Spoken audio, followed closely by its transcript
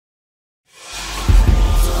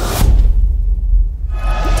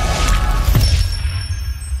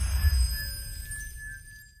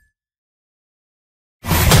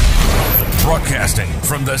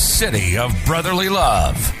From the city of brotherly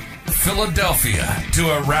love, Philadelphia,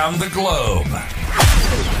 to around the globe.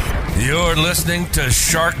 You're listening to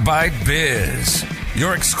Shark Bite Biz,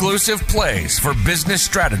 your exclusive place for business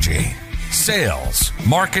strategy, sales,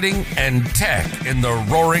 marketing, and tech in the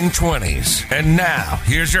roaring 20s. And now,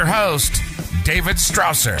 here's your host, David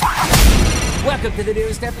Strausser. Welcome to the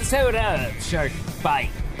newest episode of Shark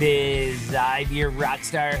Bite Biz. I'm your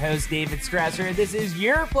rockstar host, David Strausser, and this is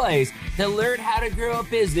your place to learn how to grow a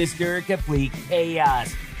business during complete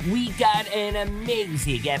chaos. We got an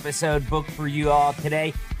amazing episode booked for you all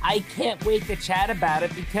today. I can't wait to chat about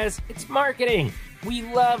it because it's marketing. We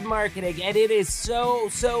love marketing, and it is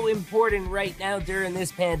so important right now during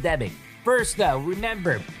this pandemic. First, though,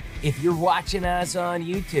 remember, if you're watching us on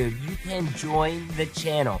YouTube, you can join the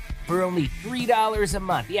channel for only $3 a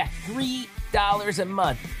month. Yeah, $3 a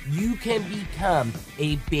month. You can become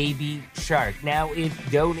a baby shark. Now,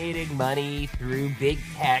 if donating money through big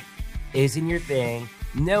tech isn't your thing,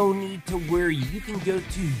 no need to worry. You can go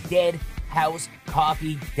to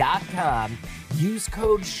deadhousecoffee.com. Use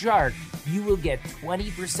code SHARK. You will get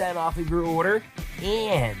 20% off of your order,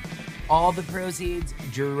 and all the proceeds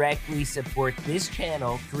directly support this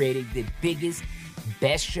channel, creating the biggest,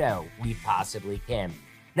 best show we possibly can.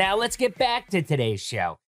 Now, let's get back to today's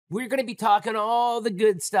show. We're going to be talking all the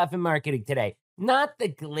good stuff in marketing today. Not the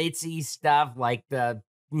glitzy stuff like the,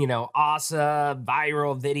 awesome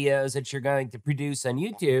viral videos that you're going to produce on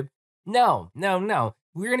YouTube. No.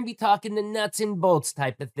 We're going to be talking the nuts and bolts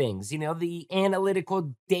type of things, the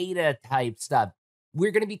analytical data type stuff.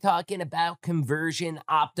 We're going to be talking about conversion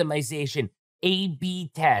optimization,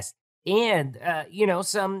 A/B test, and,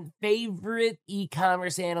 some favorite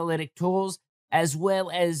e-commerce analytic tools, as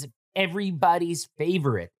well as everybody's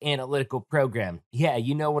favorite analytical program. Yeah,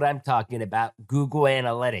 you know what I'm talking about, Google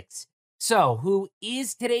Analytics. So, who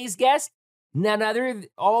is today's guest? None other,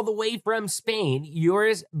 all the way from Spain,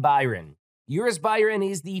 Joris Bryon. Joris Bryon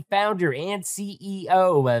is the founder and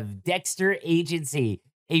CEO of Dexter Agency,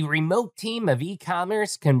 a remote team of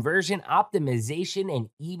e-commerce, conversion optimization,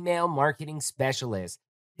 and email marketing specialists.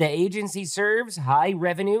 The agency serves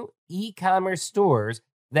high-revenue e-commerce stores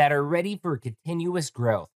that are ready for continuous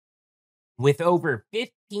growth. With over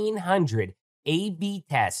 1,500 A/B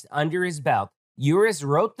tests under his belt, Joris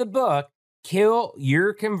wrote the book, Kill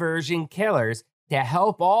Your Conversion Killers, to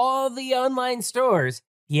help all the online stores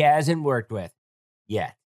he hasn't worked with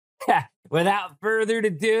yet. Without further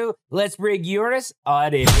ado, let's bring Joris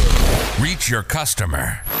on in. Reach your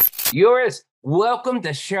customer. Joris, welcome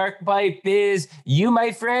to Shark Bite Biz. You,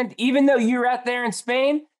 my friend, even though you're out there in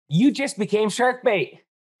Spain, you just became Shark Bait.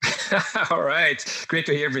 All right. Great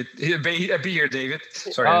to be here, David.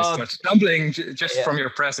 Sorry, I started stumbling just from your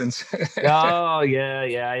presence. Yeah,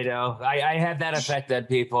 I know. I have that effect on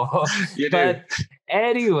people. You but do.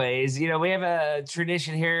 Anyways, we have a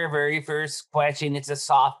tradition here. Very first question. It's a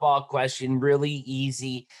softball question, really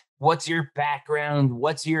easy. What's your background?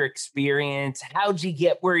 What's your experience? How'd you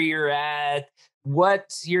get where you're at?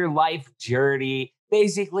 What's your life journey?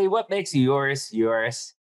 Basically, what makes you Joris?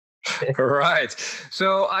 Right.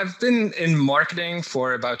 So I've been in marketing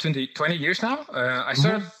for about 20 years now. I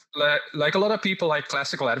started like a lot of people, like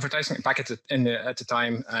classical advertising. Back at the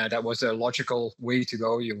time, that was a logical way to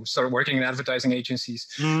go. You start working in advertising agencies.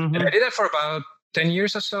 And I did that for about 10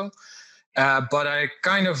 years or so. But I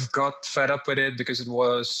kind of got fed up with it because it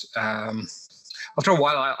was... after a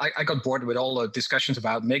while, I got bored with all the discussions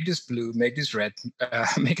about make this blue, make this red,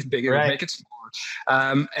 make it bigger, make it smaller.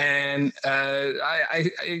 I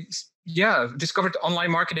discovered online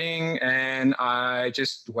marketing, and I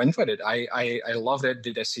just went with it. I loved it.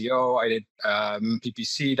 Did SEO, I did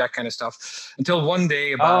PPC, that kind of stuff. Until one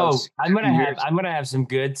day, I'm gonna have some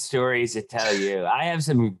good stories to tell you. I have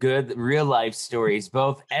some good real life stories,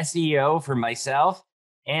 both SEO for myself,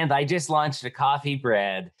 and I just launched a coffee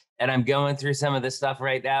brand. And I'm going through some of this stuff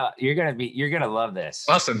right now. You're gonna love this.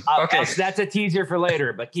 Awesome. Okay, that's a teaser for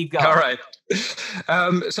later, but keep going. All right.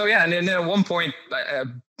 And then at one point,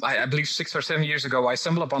 I believe 6 or 7 years ago, I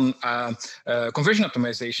stumbled upon conversion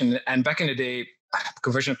optimization. And back in the day,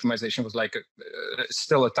 conversion optimization was like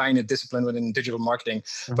still a tiny discipline within digital marketing.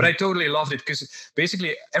 But I totally loved it because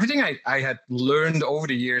basically everything I had learned over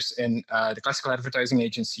the years in the classical advertising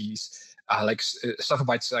agencies. Stuff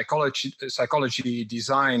about psychology,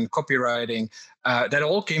 design, copywriting, that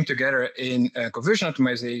all came together in conversion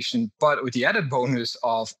optimization, but with the added bonus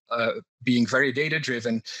of being very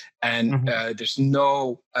data-driven. And there's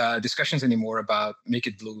no discussions anymore about make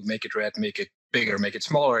it blue, make it red, make it bigger, make it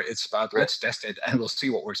smaller. It's about let's test it and we'll see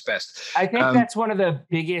what works best. I think that's one of the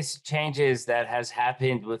biggest changes that has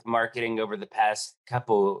happened with marketing over the past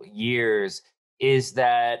couple years is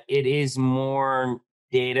that it is more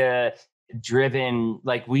data driven.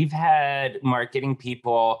 Like we've had marketing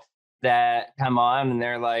people that come on and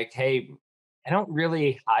they're like, hey, I don't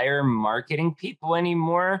really hire marketing people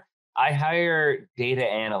anymore. I hire data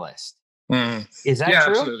analysts. Mm. Is that Yeah,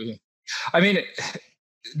 true? absolutely. I mean,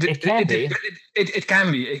 It can be. it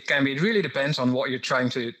can be. It can be. It really depends on what you're trying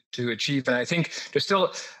to achieve. And I think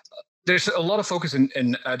there's a lot of focus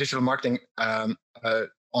in digital marketing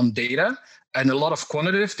on data and a lot of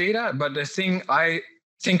quantitative data. But the thing I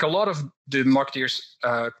think a lot of the marketers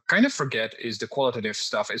kind of forget is the qualitative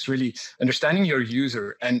stuff. It's really understanding your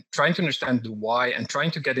user and trying to understand the why and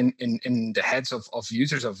trying to get in the heads of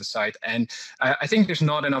users of the site. And I think there's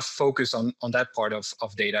not enough focus on that part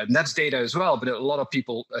of data. And that's data as well, but a lot of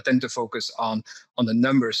people tend to focus on the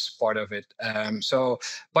numbers part of it.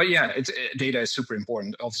 But yeah, data is super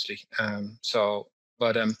important, obviously.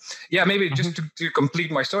 Yeah, maybe just to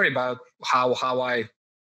complete my story about how I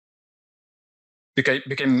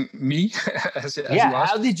became me as you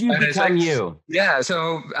asked. How did you become you? Yeah,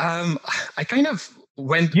 so I kind of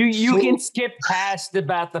went. You can skip past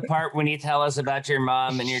about the part when you tell us about your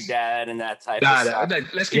mom and your dad and that type of stuff.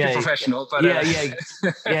 Let's keep it professional. But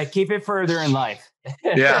yeah, keep it further in life.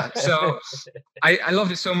 Yeah, so I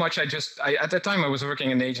loved it so much. I at that time I was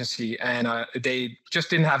working in an agency, and they just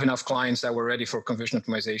didn't have enough clients that were ready for conversion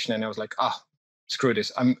optimization, and I was like, screw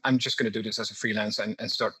this. I'm just going to do this as a freelance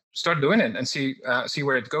and start doing it and see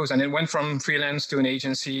where it goes. And it went from freelance to an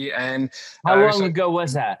agency. And how long ago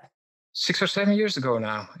was that? 6 or 7 years ago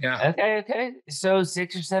now. Yeah. Okay. So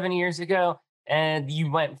 6 or 7 years ago, and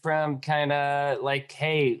you went from kind of like,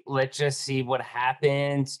 hey, let's just see what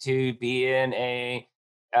happens, to being a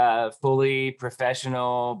fully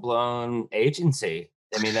professional blown agency.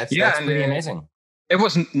 I mean, that's pretty amazing. It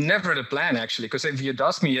was never the plan, actually, because if you'd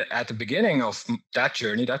asked me at the beginning of that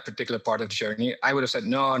journey, that particular part of the journey, I would have said,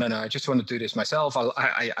 no, I just want to do this myself.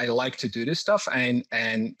 I like to do this stuff, and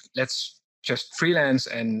let's just freelance,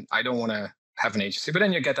 and I don't want to have an agency. But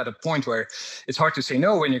then you get at a point where it's hard to say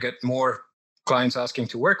no when you get more clients asking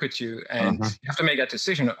to work with you, and you have to make that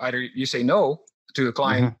decision. Either you say no to a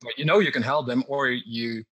client, but you can help them, or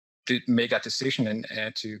you make that decision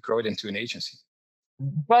and to grow it into an agency.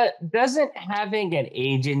 But doesn't having an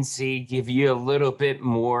agency give you a little bit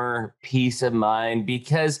more peace of mind?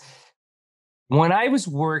 Because when I was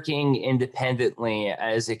working independently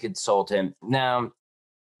as a consultant, now,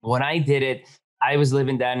 when I did it, I was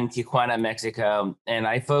living down in Tijuana, Mexico, and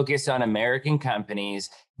I focused on American companies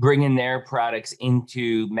bringing their products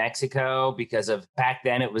into Mexico because of back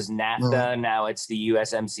then it was NAFTA, now it's the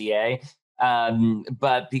USMCA.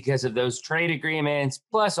 But because of those trade agreements,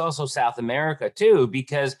 plus also South America too,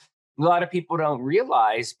 because a lot of people don't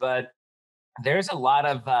realize, but there's a lot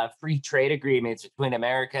of free trade agreements between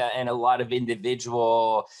America and a lot of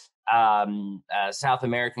individual South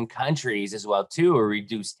American countries as well too, or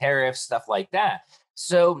reduced tariffs, stuff like that.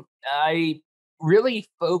 So I really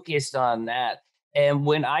focused on that. And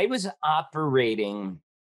when I was operating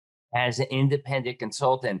as an independent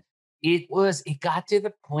consultant, it got to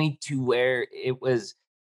the point to where it was,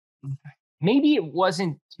 maybe it was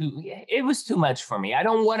too much for me. I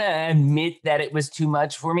don't want to admit that it was too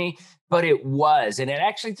much for me, but it was. And it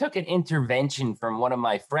actually took an intervention from one of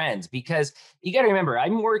my friends, because you got to remember,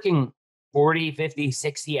 I'm working 40, 50,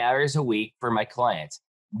 60 hours a week for my clients.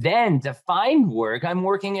 Then to find work, I'm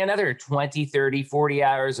working another 20, 30, 40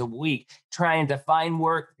 hours a week trying to find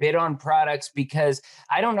work, bid on products, because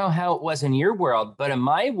I don't know how it was in your world, but in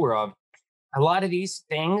my world, a lot of these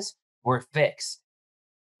things were fixed.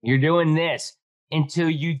 You're doing this until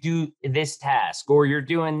you do this task, or you're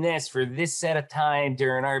doing this for this set of time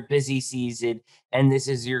during our busy season. And this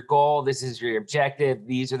is your goal. This is your objective.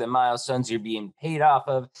 These are the milestones you're being paid off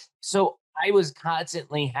of. So I was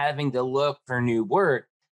constantly having to look for new work.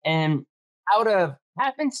 And out of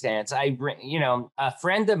happenstance, a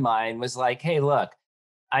friend of mine was like, hey, look,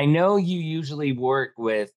 I know you usually work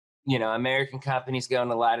with, American companies going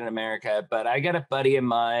to Latin America, but I got a buddy of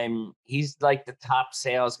mine. He's like the top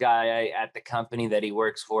sales guy at the company that he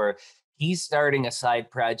works for. He's starting a side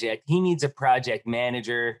project. He needs a project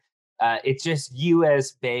manager. It's just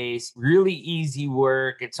US based, really easy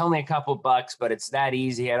work. It's only a couple bucks, but it's that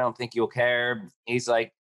easy. I don't think you'll care. He's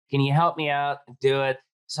like, can you help me out? Do it.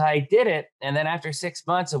 So I did it. And then after 6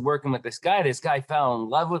 months of working with this guy fell in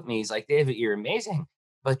love with me. He's like, David, you're amazing,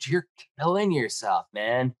 but you're killing yourself,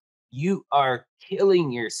 man. You are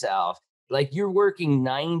killing yourself. Like, you're working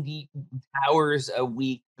 90 hours a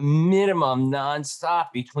week minimum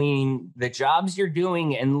nonstop between the jobs you're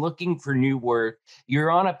doing and looking for new work.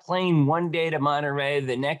 You're on a plane one day to Monterrey,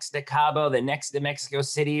 the next to Cabo, the next to Mexico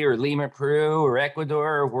City or Lima, Peru, or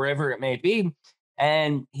Ecuador, or wherever it may be.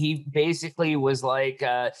 And he basically was like,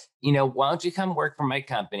 why don't you come work for my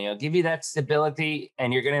company? I'll give you that stability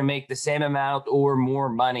and you're going to make the same amount or more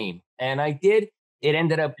money. And I did. It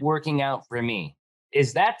ended up working out for me.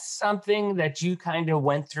 Is that something that you kind of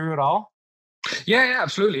went through at all? Yeah,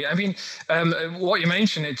 absolutely. I mean, what you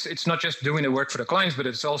mentioned, it's not just doing the work for the clients, but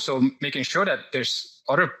it's also making sure that there's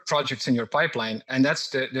other projects in your pipeline, and that's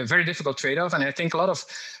the very difficult trade-off. And I think a lot of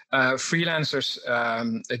freelancers,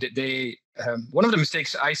 one of the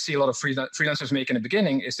mistakes I see a lot of freelancers make in the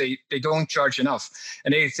beginning is they don't charge enough,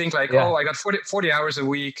 and they think like, Yeah. oh, I got 40 hours a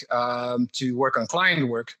week to work on client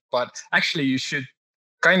work, but actually you should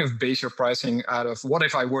kind of base your pricing out of what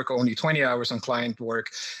if I work only 20 hours on client work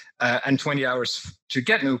and 20 hours to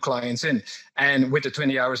get new clients in. And with the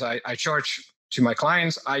 20 hours I charge to my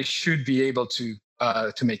clients, I should be able to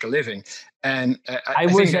make a living. And I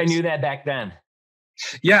wish I knew that back then.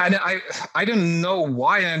 Yeah, and I don't know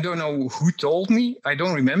why, and I don't know who told me. I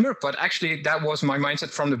don't remember, but actually that was my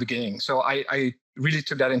mindset from the beginning. So I really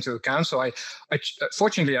took that into account. So I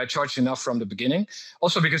fortunately I charged enough from the beginning.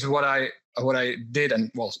 Also because what I did, and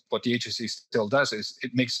well, what the agency still does is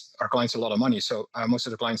it makes our clients a lot of money. So most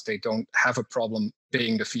of the clients, they don't have a problem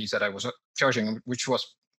paying the fees that I was charging, which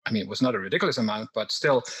was, I mean, it was not a ridiculous amount, but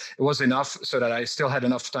still it was enough so that I still had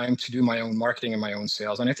enough time to do my own marketing and my own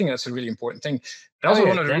sales. And I think that's a really important thing. And also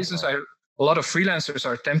one of the reasons a lot of freelancers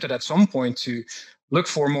are tempted at some point to look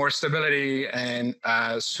for more stability and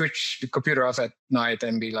switch the computer off at night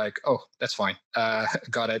and be like, oh, that's fine.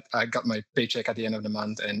 Got it. I got my paycheck at the end of the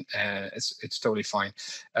month and it's totally fine.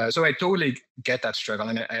 So I totally get that struggle.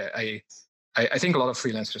 And I think a lot of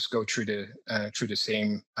freelancers go through the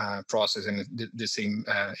same process and the same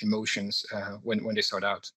emotions when they start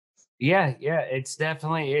out. Yeah, it's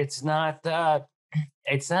definitely it's not the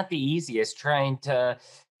easiest trying to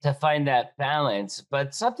find that balance.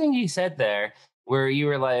 But something you said there where you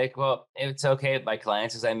were like, well, it's okay with my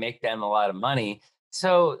clients as I make them a lot of money.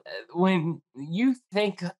 So when you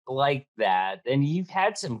think like that, and you've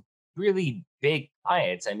had some really big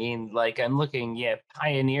clients, I mean, like I'm looking, yeah,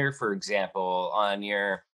 Pioneer, for example, on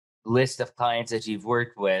your list of clients that you've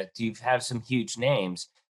worked with, you've have some huge names.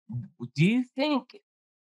 Do you think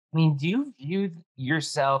do you view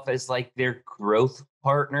yourself as like their growth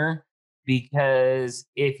partner? Because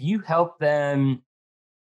if you help them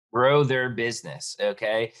grow their business,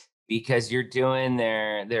 okay, because you're doing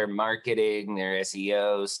their marketing, their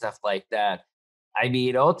SEO, stuff like that. I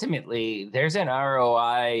mean, ultimately, there's an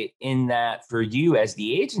ROI in that for you as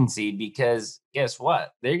the agency, because guess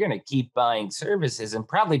what? They're going to keep buying services and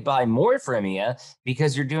probably buy more from you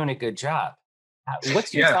because you're doing a good job.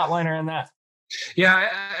 What's your Yeah, thought line around that? yeah.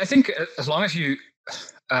 I think as long as you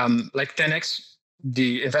like 10x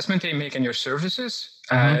the investment they make in your services,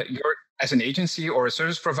 you're as an agency or a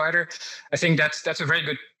service provider, I think that's a very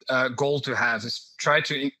good goal to have. Is try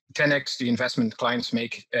to 10x the investment clients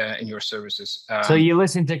make in your services. So you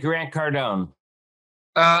listen to Grant Cardone.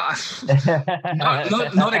 Uh,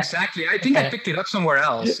 not exactly. I think I picked it up somewhere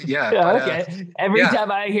else. Yeah, Yeah, but okay. Every yeah.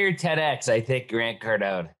 time I hear 10x, I think Grant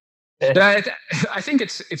Cardone. That I think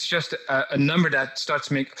it's just a number that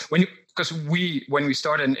starts make when you because when we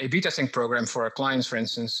start an A/B testing program for our clients, for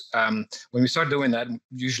instance, when we start doing that,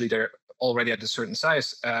 usually they're already at a certain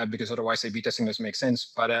size because otherwise A/B testing doesn't make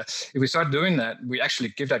sense. But if we start doing that, we actually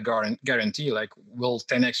give that guarantee, like we'll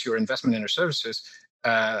 10x your investment in our services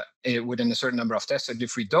within a certain number of tests. And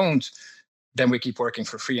if we don't, then we keep working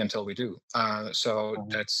for free until we do. So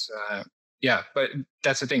that's yeah, but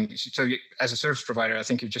that's the thing. So as a service provider, I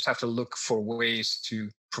think you just have to look for ways to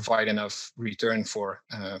provide enough return for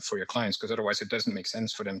your clients, because otherwise it doesn't make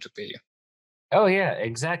sense for them to pay you. Oh yeah,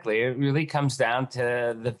 exactly. It really comes down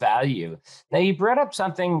to the value. Now you brought up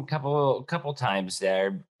something couple times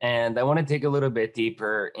there, and I want to dig a little bit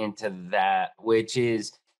deeper into that, which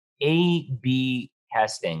is A/B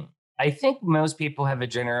testing. I think most people have a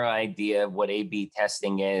general idea of what A/B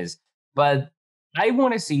testing is, but I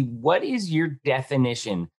want to see what is your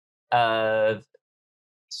definition of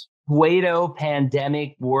Pseudo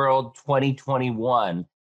pandemic world 2021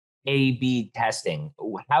 A/B testing.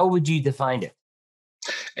 How would you define it?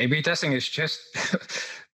 A/B testing is just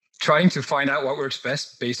trying to find out what works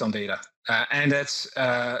best based on data, and that's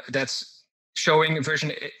showing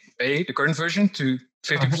version A, the current version, to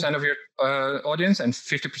 50% of your audience, and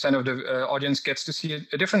 50% of the audience gets to see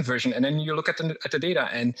a different version. And then you look at the data,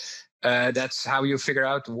 and That's how you figure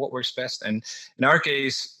out what works best. And in our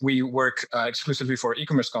case, we work exclusively for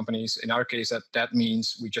e-commerce companies. In our case, that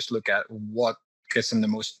means we just look at what gets them the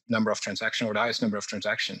most number of transactions or the highest number of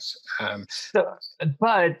transactions.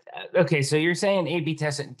 Okay, so you're saying A/B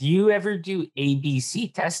testing. Do you ever do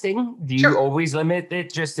ABC testing? Do you Sure. always limit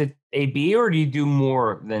it just to A/B, or do you do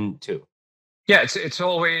more than two? Yeah, it's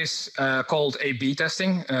always called A/B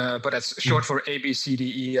testing, but that's short for A, B, C,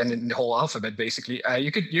 D, E, and in the whole alphabet. Basically,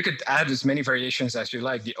 you could add as many variations as you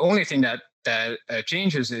like. The only thing that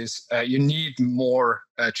changes is you need more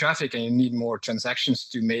traffic and you need more transactions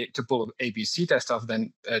to pull an ABC test off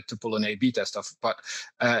than to pull an A/B test off. But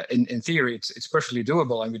in theory, it's perfectly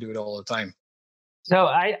doable, and we do it all the time. So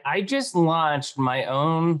I just launched my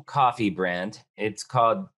own coffee brand. It's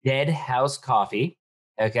called Dead House Coffee.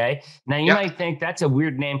 Okay. Now you Yeah, might think that's a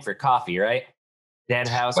weird name for coffee, right? Dead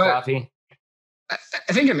House but Coffee.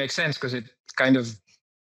 I think it makes sense because it kind of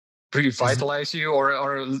revitalize you, or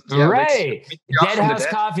yeah, Right. wakes you up Dead from the House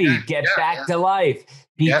dead. Coffee, Yeah, get yeah, back yeah, to life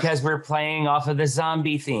yeah. because we're playing off of the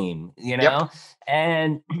zombie theme, Yep.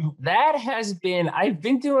 And that has been, I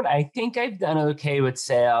think I've done okay with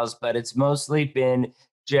sales, but it's mostly been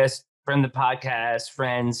just from the podcast,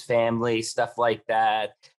 friends, family, stuff like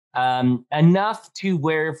that. Enough to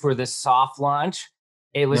where for the soft launch,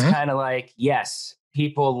 it was Hmm. kind of like, yes,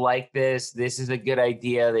 people like this. This is a good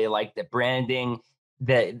idea. They like the branding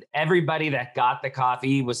that everybody that got the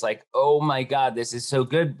coffee was like, "Oh my god, this is so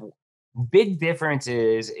good." Big difference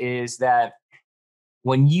is that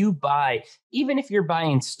when you buy, even if you're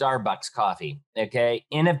buying Starbucks coffee, okay,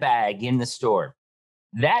 in a bag in the store,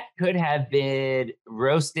 that could have been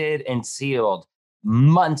roasted and sealed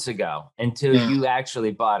months ago until Mm. you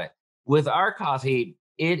actually bought it. With our coffee,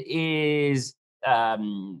 it is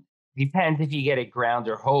depends if you get it ground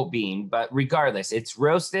or whole bean, but regardless, it's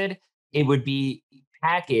roasted. It would be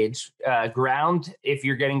packaged, ground if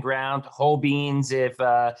you're getting ground, whole beans if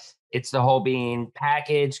it's the whole bean,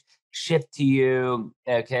 package, shipped to you.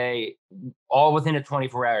 Okay, all within a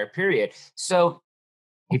 24-hour period. So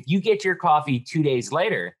if you get your coffee 2 days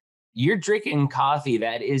later, you're drinking coffee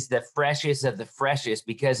that is the freshest of the freshest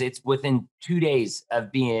because it's within 2 days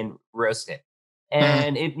of being roasted. Mm.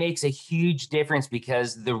 And it makes a huge difference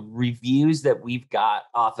because the reviews that we've got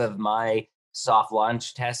off of my soft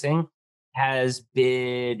launch testing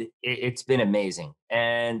it's been amazing.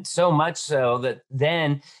 And so much so that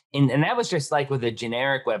then, and that was just like with a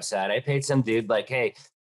generic website. I paid some dude like, hey,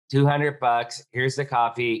 $200. Here's the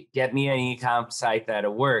coffee. Get me an e-com site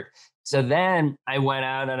that'll work. So then I went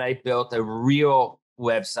out and I built a real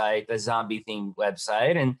website, a zombie themed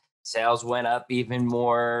website, and sales went up even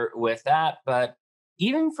more with that. But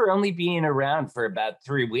even for only being around for about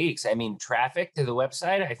 3 weeks, I mean, traffic to the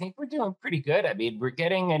website, I think we're doing pretty good. I mean, we're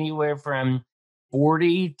getting anywhere from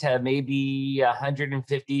 40 to maybe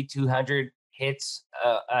 150, 200 hits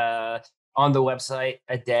on the website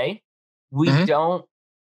a day. We Mhm. don't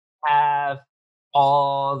have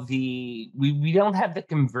we don't have the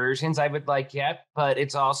conversions I would like yet, but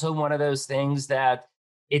it's also one of those things that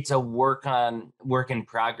it's a work in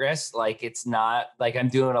progress. Like it's not like I'm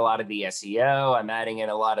doing a lot of the SEO, I'm adding in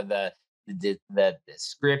a lot of the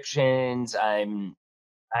descriptions, I'm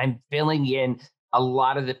filling in a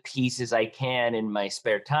lot of the pieces I can in my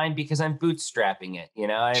spare time because I'm bootstrapping it.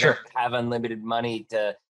 I Sure. don't have unlimited money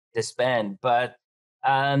to spend, but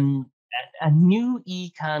um, a new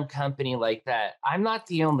econ company like that, I'm not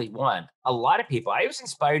the only one. A lot of people. I was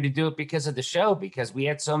inspired to do it because of the show because we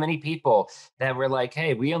had so many people that were like,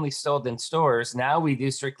 "Hey, we only sold in stores. Now we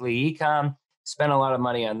do strictly ecom. Spend a lot of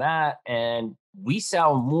money on that, and we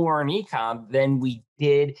sell more in ecom than we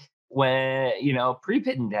did when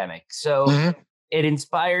pre-pandemic." So Mhm. it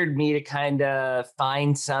inspired me to kind of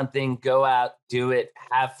find something, go out, do it,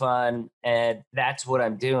 have fun, and that's what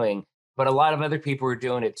I'm doing. But a lot of other people are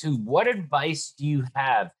doing it too. What advice do you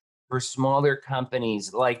have for smaller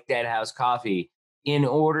companies like Dead House Coffee in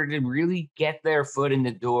order to really get their foot in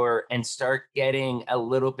the door and start getting a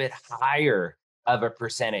little bit higher of a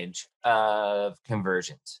percentage of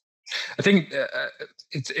conversions? I think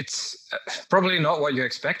it's probably not what you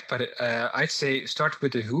expect, but I'd say start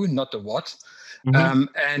with the who, not the what. Hmm.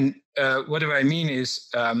 And what do I mean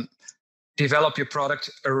is develop your product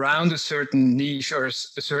around a certain niche or a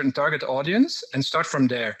certain target audience and start from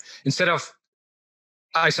there. Instead of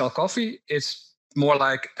I sell coffee, it's more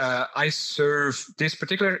like I serve this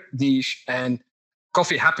particular niche and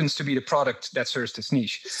coffee happens to be the product that serves this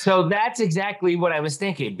niche. So that's exactly what I was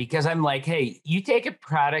thinking because I'm like, hey, you take a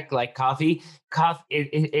product like coffee,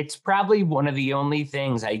 it's probably one of the only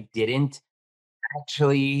things I didn't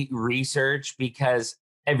actually research because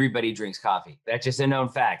everybody drinks coffee. That's just a known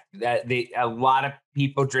fact that a lot of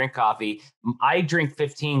people drink coffee. I drink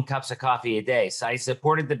 15 cups of coffee a day. So I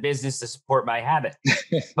supported the business to support my habit.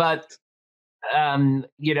 But, that's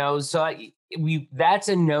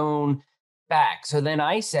a known fact. So then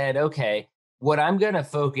I said, okay, what I'm going to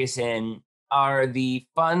focus in are the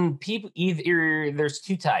fun people. Either there's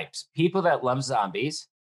two types: people that love zombies,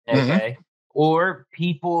 okay, or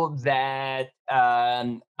people that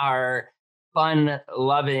are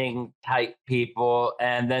fun-loving type people,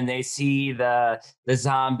 and then they see the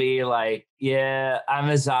zombie, like, yeah, I'm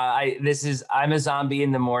a zombie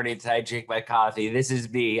in the morning. I drink my coffee. This is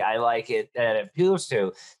me. I like it. That it appeals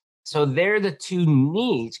to. So they're the two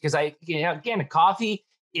niche, because again, coffee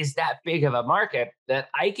is that big of a market that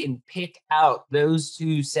I can pick out those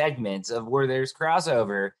two segments of where there's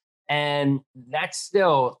crossover, and that's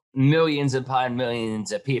still millions upon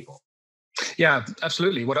millions of people. Yeah,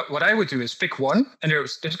 absolutely. What I would do is pick one, and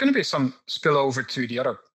there's going to be some spillover to the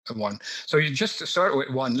other one. So you just start with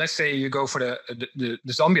one. Let's say you go for the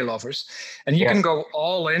zombie lovers, and you can go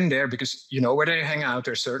all in there because you know where they hang out.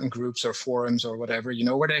 There's certain groups or forums or whatever. You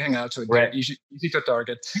know where they hang out, so they're easy to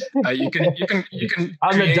target. You can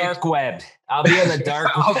on the dark web. I'll be on the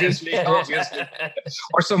dark web, obviously,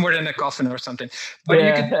 or somewhere in a coffin or something. But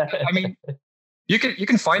you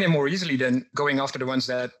can find them more easily than going after the ones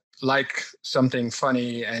that like something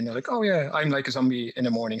funny and they're like, oh yeah, I'm like a zombie in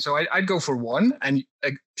the morning. So I'd go for one, and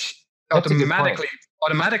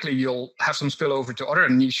automatically you'll have some spillover to other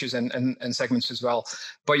niches and segments as well.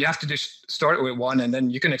 But you have to just start with one, and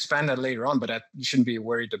then you can expand that later on. But you shouldn't be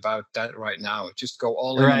worried about that right now. Just go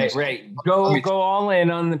all in. Right. Go all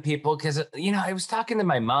in on the people, because I was talking to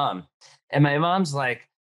my mom, and my mom's like,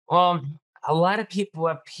 well, a lot of people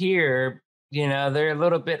up here, they're a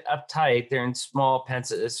little bit uptight. They're in small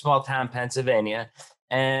town Pennsylvania,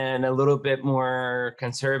 and a little bit more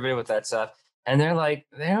conservative with that stuff. And they're like,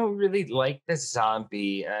 they don't really like the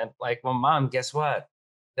zombie. And I'm like, well, Mom, guess what?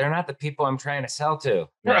 They're not the people I'm trying to sell to.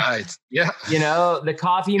 Right. Yeah. The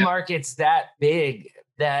coffee market's that big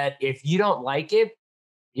that if you don't like it,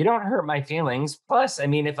 you don't hurt my feelings. Plus,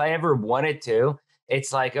 if I ever wanted to,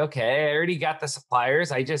 it's like, okay, I already got the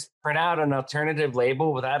suppliers. I just print out an alternative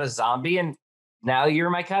label without a zombie, and now you're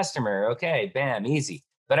my customer. Okay, bam, easy.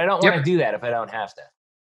 But I don't want to do that if I don't have to.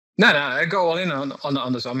 No, I go all in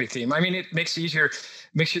on the zombie theme. It makes it easier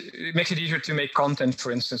to make content,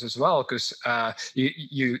 for instance, as well, because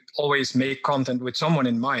you always make content with someone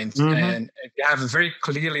in mind, and if you have a very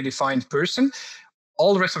clearly defined person,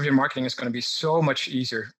 all the rest of your marketing is going to be so much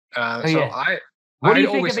easier. What do you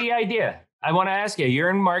think of the idea? I want to ask you, you're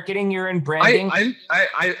in marketing, you're in branding. I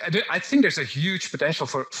think there's a huge potential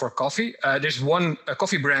for coffee. There's a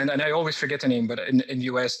coffee brand, and I always forget the name, but in the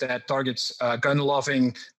US that targets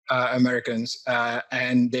gun-loving Americans,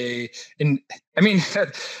 and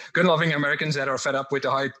gun-loving Americans that are fed up with the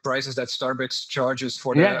high prices that Starbucks charges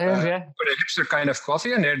for the hipster kind of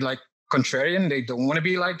coffee, and they're like contrarian. They don't want to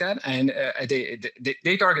be like that, and they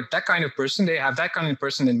target that kind of person. They have that kind of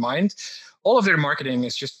person in mind. All of their marketing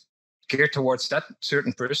is just geared towards that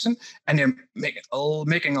certain person, and they're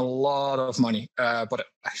making a lot of money. But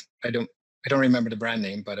I don't remember the brand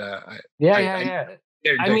name. But I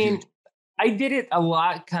did it a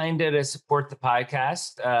lot kind of to support the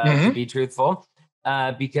podcast, to be truthful,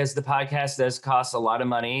 because the podcast does cost a lot of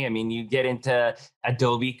money. You get into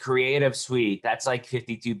Adobe Creative Suite, that's like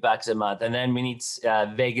 $52 a month. And then we need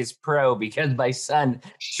Vegas Pro, because my son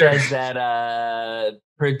says that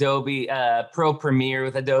Adobe Pro Premiere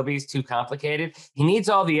with Adobe is too complicated. He needs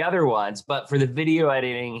all the other ones, but for the video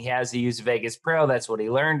editing, he has to use Vegas Pro. That's what he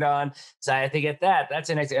learned on. So I have to get that.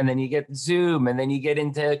 That's an extra. And then you get Zoom, and then you get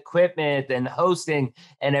into equipment and hosting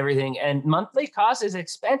and everything. And monthly cost is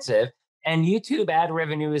expensive, and YouTube ad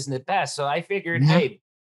revenue isn't the best. So I figured, hey,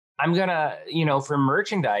 I'm gonna, for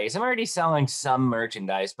merchandise, I'm already selling some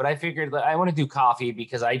merchandise, but I figured that I want to do coffee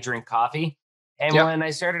because I drink coffee. And when I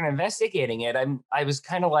started investigating it, I was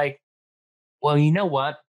kind of like, well, you know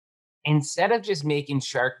what? Instead of just making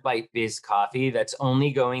Shark Bite Biz coffee that's only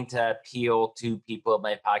going to appeal to people of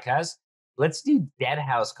my podcast, let's do Dead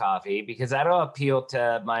House coffee, because that'll appeal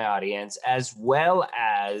to my audience as well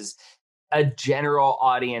as a general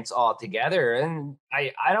audience altogether. And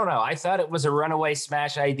I don't know. I thought it was a runaway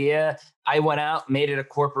smash idea. I went out, made it a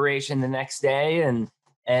corporation the next day, and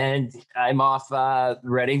I'm off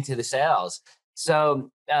running to the sales. So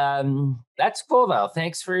that's cool, though.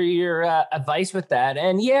 Thanks for your advice with that.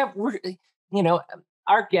 And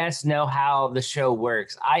our guests know how the show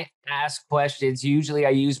works. I ask questions. Usually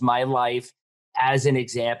I use my life as an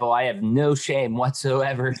example. I have no shame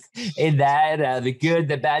whatsoever in that, the good,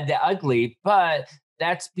 the bad, the ugly. But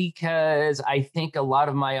that's because I think a lot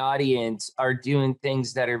of my audience are doing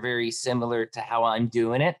things that are very similar to how I'm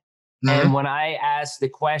doing it. And Mhm. when I ask the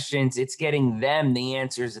questions, it's getting them the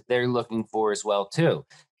answers that they're looking for as well too.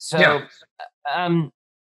 Yeah. So um,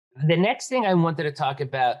 the next thing I wanted to talk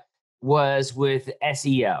about was with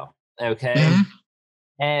SEO. Okay. Mhm.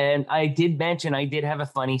 And I did mention I did have a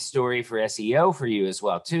funny story for SEO for you as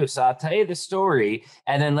well too. So I'll tell you the story,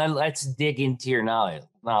 and then let's dig into your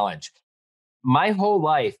knowledge. My whole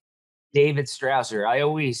life, David Strausser, I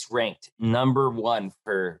always ranked number one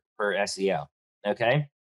for SEO. Okay.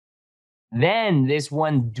 Then this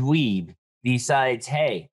one dweeb decides,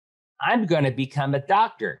 hey, I'm going to become a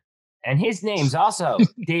doctor. And his name's also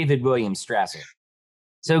David William Strasser.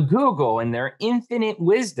 So Google, in their infinite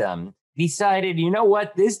wisdom, decided, you know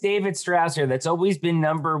what? This David Strausser that's always been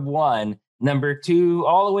number one, number two,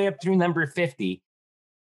 all the way up through number 50,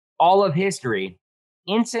 all of history.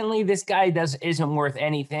 Instantly, this guy isn't worth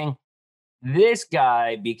anything. This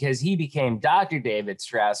guy, because he became Dr. David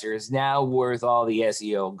Strausser, is now worth all the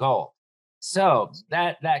SEO gold. So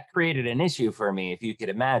that created an issue for me, if you could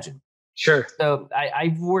imagine. Sure. So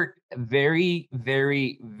I've worked very,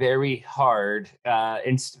 very, very hard.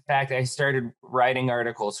 In fact, I started writing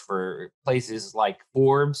articles for places like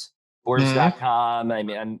Forbes, Mhm. Forbes.com. I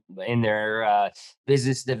mean, I'm in their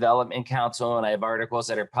business development council, and I have articles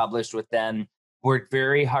that are published with them. Worked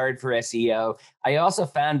very hard for SEO. I also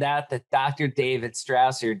found out that Dr. David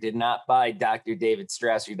Strausser did not buy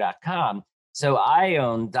drdavidstrausser.com. So I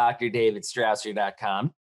own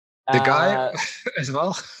drdavidstrausser.com. The guy Uh, as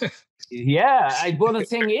well. yeah, well, the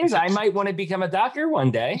thing is, I might want to become a doctor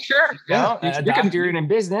one day. Sure. You Yeah. know, a doctor in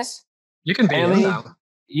business. You can be I in mean, now.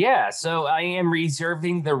 yeah. So I am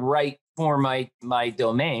reserving the right for my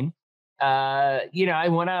domain. I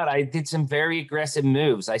went out. I did some very aggressive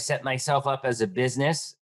moves. I set myself up as a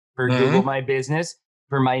business for Google Mhm. My Business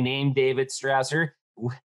for my name, David Strausser.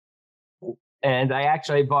 And I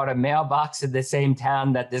actually bought a mailbox in the same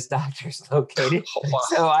town that this doctor's located. Oh, wow.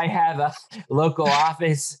 So I have a local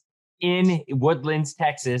office in Woodlands,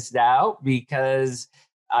 Texas now because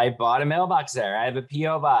I bought a mailbox there. I have a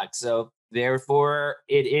P.O. box. So therefore,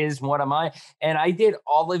 it is one of mine. And I did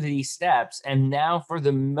all of these steps. And now, for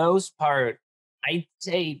the most part, I'd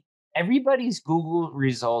say everybody's Google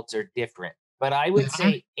results are different. But I would Mhm.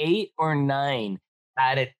 say 8 or 9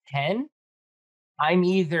 out of 10, I'm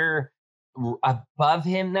either above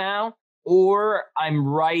him now, or I'm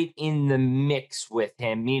right in the mix with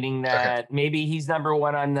him, meaning Okay. that maybe he's number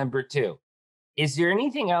one on number two. Is there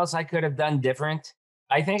anything else I could have done different?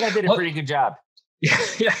 I think I did a Well, pretty good job. yeah,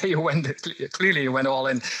 yeah, you went clearly. You went all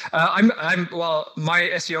in. Well, my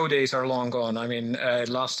SEO days are long gone. I mean,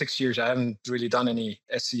 last 6 years I haven't really done any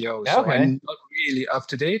SEO, so Okay. I'm not really up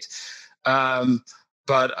to date. Um,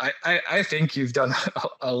 but I think you've done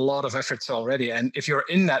a lot of efforts already. And if you're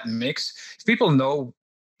in that mix, if people know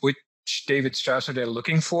which David Strausser they're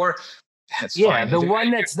looking for, that's Yeah, fine. the You're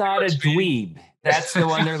one that's not a pretty dweeb. That's the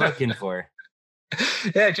one they're looking for.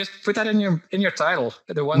 yeah, just put that in your title.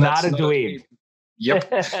 The one Not that's a not a dweeb. dweeb.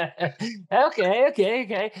 Yep.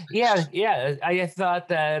 Okay. Yeah. I thought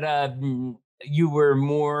that you were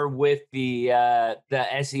more with the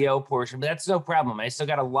SEO portion, but that's no problem. I still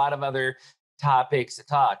got a lot of other topics to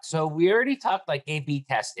talk. So we already talked like A/B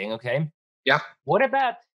testing. Okay. Yeah. What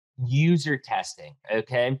about user testing?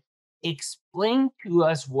 Okay. Explain to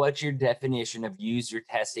us what your definition of user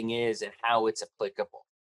testing is and how it's applicable.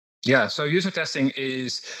 Yeah. So user testing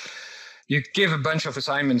is you give a bunch of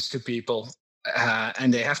assignments to people,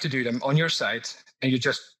 and they have to do them on your site, and you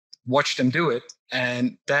just watch them do it.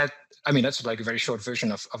 And that's like a very short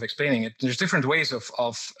version of explaining it. There's different ways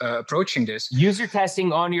of approaching this. User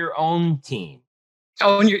testing on your own team.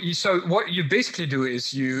 Oh, and so what you basically do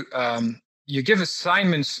is you give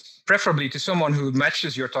assignments, preferably to someone who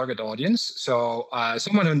matches your target audience. So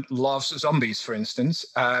someone who loves zombies, for instance,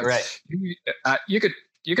 Right. you could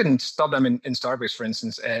you can stop them in Starbucks, for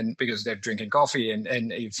instance, and because they're drinking coffee, and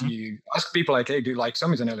if Mhm. you ask people like, "Hey, do you like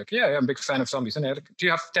zombies?" and they're like, "Yeah, I'm a big fan of zombies," and they're like, "Do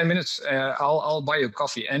you have 10 minutes? I'll buy you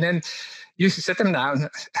coffee," and then you sit them down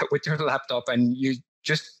with your laptop and you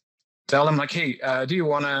just tell them like, "Hey, do you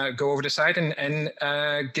want to go over the site and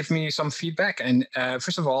give me some feedback? And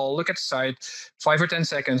first of all, look at the site, 5 or 10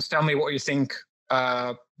 seconds. Tell me what you think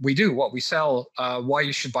we do, what we sell, why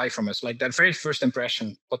you should buy from us. Like that very first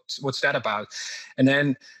impression. What's that about? And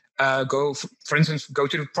then for instance, go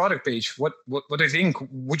to the product page. What do you think?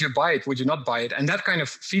 Would you buy it? Would you not buy it? And that kind of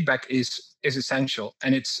feedback is essential.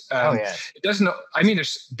 And Oh yeah. it doesn't. I mean,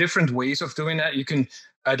 there's different ways of doing that. You can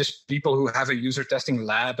there's people who have a user testing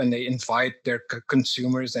lab and they invite their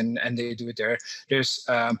consumers and they do it there. There's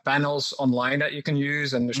panels online that you can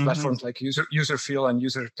use, and there's platforms like Userfeel and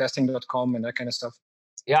usertesting.com and that kind of stuff.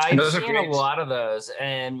 Yeah, And I've those are seen a great. lot of those,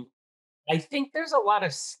 and I think there's a lot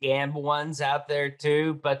of scam ones out there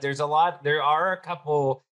too, but there are a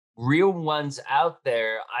couple real ones out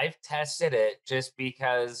there. I've tested it just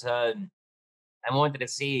because I wanted to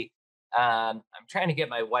see. I'm trying to get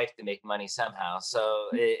my wife to make money somehow, so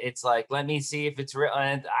it's like, let me see if it's real.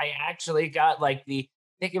 And I actually got like I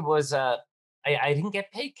think it was I didn't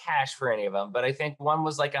get paid cash for any of them, but I think one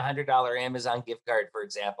was like $100 Amazon gift card, for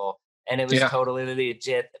example, and it was Yeah. totally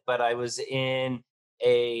legit. But I was in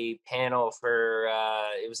a panel for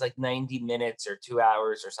it was like 90 minutes or 2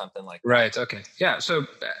 hours or something like that. Right. Okay. Yeah. So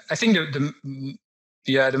I think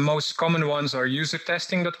the most common ones are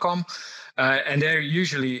usertesting.com. And they're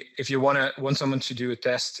usually, if you want someone to do a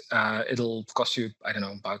test, it'll cost you, I don't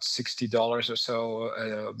know, about $60 or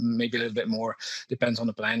so, maybe a little bit more, depends on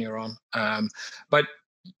the plan you're on. But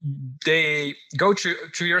they go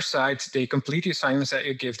through your site, they complete the assignments that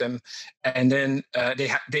you give them, and then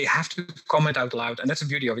they have to comment out loud, and that's the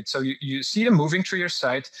beauty of it. So you see them moving through your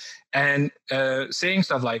site and saying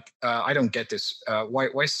stuff like, "I don't get this. Why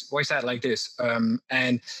is that like this?"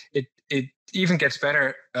 And it even gets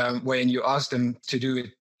better when you ask them to do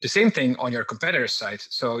it the same thing on your competitor's site,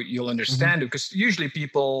 so you'll understand it. Because usually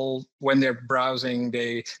people, when they're browsing,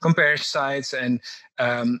 they compare sites, and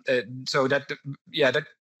so that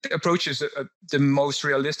approach is the most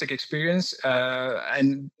realistic experience.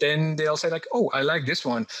 And then they'll say like, "Oh, I like this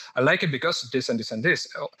one. I like it because of this and this and this,"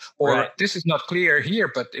 or Right. "This is not clear here,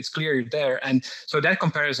 but it's clear there." And so that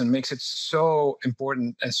comparison makes it so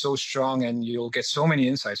important and so strong, and you'll get so many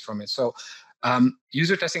insights from it. So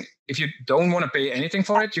user testing, if you don't want to pay anything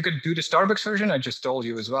for it, you could do the Starbucks version I just told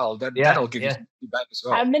you as well. That'll give you Yeah. some feedback as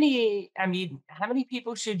How well. many? I mean, how many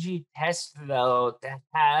people should you test though to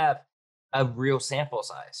have a real sample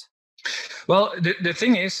size? Well, the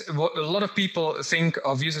thing is, what a lot of people think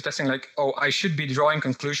of user testing like, oh, I should be drawing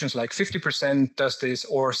conclusions like 50% does this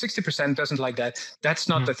or 60% doesn't like that. That's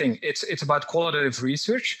not the thing. It's about qualitative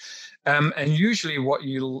research. And usually what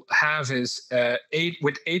you'll have is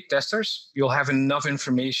eight testers, you'll have enough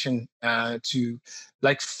information to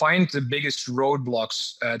like find the biggest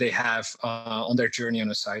roadblocks they have on their journey on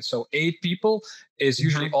the site. So 8 people is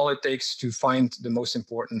usually all it takes to find the most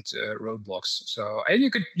important roadblocks. So and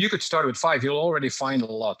you could start with 5. You'll already find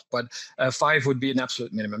a lot, but 5 would be an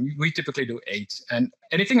absolute minimum. We typically do 8, and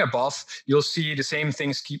anything above, you'll see the same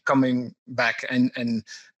things keep coming back, and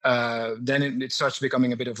then it starts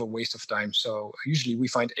becoming a bit of a waste of time. So usually we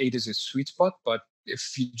find 8 is a sweet spot, but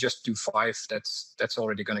if you just do 5, that's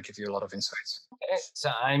already going to give you a lot of insights. Okay,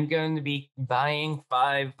 so I'm going to be buying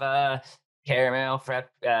 5 caramel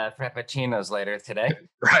frappuccinos later today.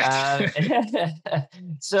 Right.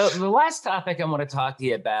 So the last topic I want to talk to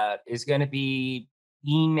you about is going to be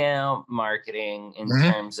email marketing in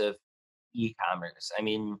terms of e-commerce. I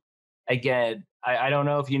mean, again, I don't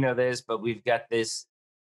know if you know this, but we've got this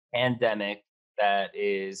pandemic that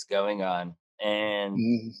is going on, and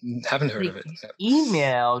Haven't heard like, of it. Yeah.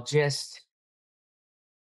 email just,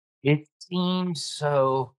 it seems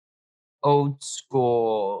so old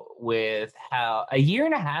school with how a year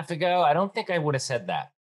and a half ago, I don't think I would have said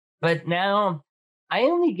that. But now I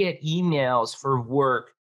only get emails for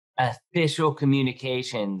work, official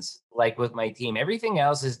communications, like with my team. Everything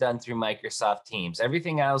else is done through Microsoft Teams,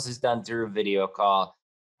 everything else is done through a video call.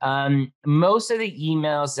 Most of the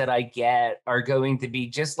emails that I get are going to be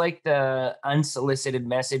just like the unsolicited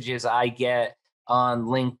messages I get on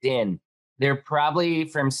LinkedIn. They're probably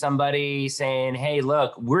from somebody saying, "Hey,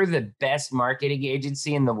 look, we're the best marketing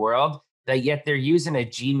agency in the world," but yet they're using a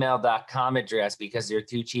gmail.com address because they're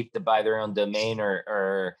too cheap to buy their own domain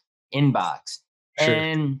or inbox. Sure.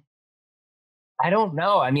 And I don't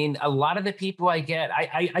know. I mean, a lot of the people I get,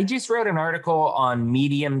 I just wrote an article on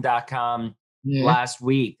medium.com Mhm. last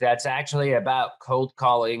week that's actually about cold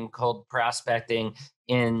calling, cold prospecting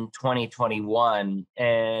in 2021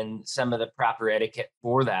 and some of the proper etiquette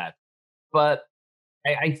for that. But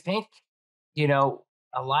I think, you know,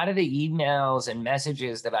 a lot of the emails and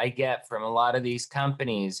messages that I get from a lot of these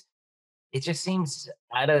companies, it just seems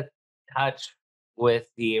out of touch with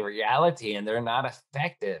the reality and they're not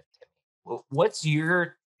effective. What's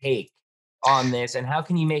your take on this and how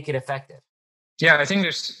can you make it effective? Yeah, I think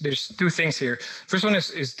there's 2 things here. First one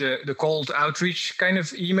is the cold outreach kind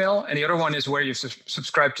of email, and the other one is where you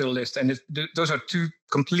subscribe to the list. And those are 2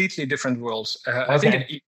 completely different worlds. I think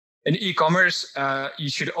Okay. In e-commerce, you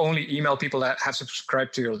should only email people that have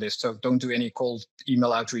subscribed to your list. So don't do any cold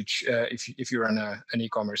email outreach if you're on an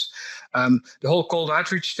e-commerce. The whole cold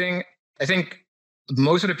outreach thing, I think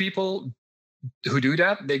most of the people who do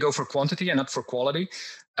that, they go for quantity and not for quality.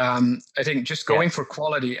 I think just going for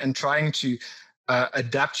quality and trying to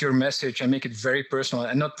adapt your message and make it very personal,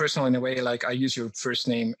 and not personal in a way like I use your first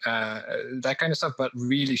name, that kind of stuff, but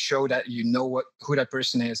really show that you know who that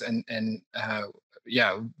person is, and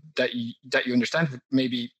that you understand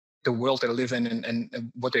maybe the world they live in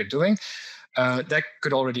and what they're doing. That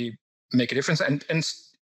could already make a difference. And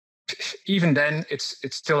even then, it's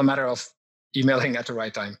still a matter of emailing at the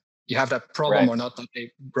right time. You have that problem or not that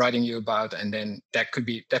they're writing you about, and then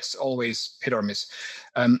that's always hit or miss.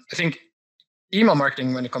 I think email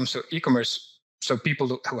marketing, when it comes to e-commerce, so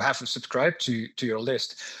people who have subscribed to your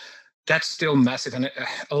list, that's still massive. And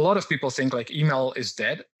a lot of people think like email is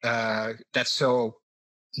dead. That's so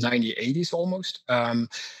 1980s almost.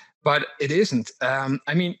 But it isn't.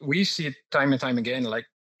 I mean, we see it time and time again, like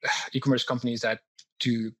e-commerce companies that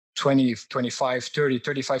do 20, 25, 30,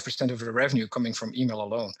 35% of the revenue coming from email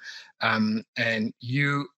alone. And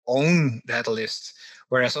you own that list,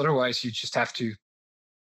 whereas otherwise you just have to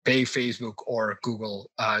pay Facebook or Google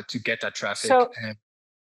to get that traffic. So,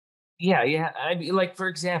 I mean, like, for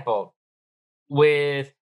example,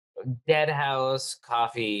 with Dead House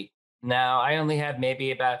Coffee, now I only have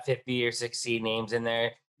maybe about 50 or 60 names in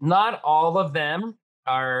there. Not all of them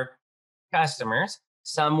are customers.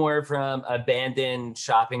 Some were from abandoned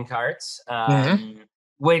shopping carts,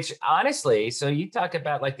 which honestly, so you talk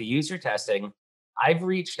about like the user testing. I've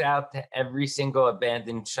reached out to every single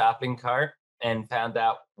abandoned shopping cart and found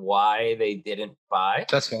out why they didn't buy.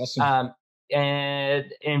 That's awesome.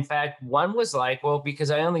 And in fact, one was like, well,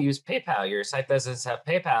 because I only use PayPal. Your site doesn't accept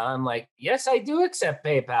PayPal. I'm like, yes, I do accept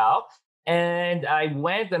PayPal. And I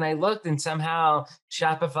went and I looked, and somehow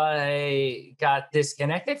Shopify got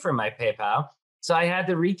disconnected from my PayPal. So I had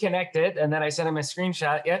to reconnect it. And then I sent him a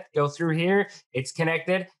screenshot. Yep, go through here. It's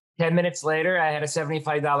connected. 10 minutes later, I had a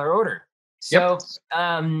 $75 order. So,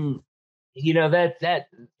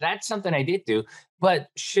 that's something I did do. But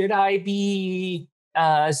should I be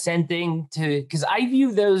sending to, because I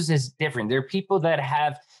view those as different. There are people that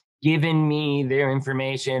have given me their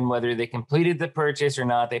information, whether they completed the purchase or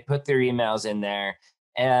not. They put their emails in there.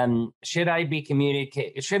 And should I be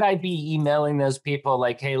emailing those people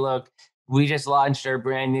like, hey, look, we just launched our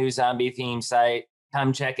brand new zombie theme site.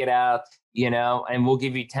 Come check it out, and we'll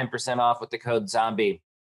give you 10% off with the code zombie,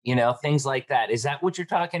 things like that. Is that what you're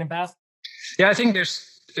talking about? Yeah, I think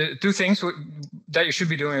there's two things that you should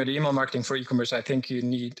be doing with email marketing for e-commerce. I think you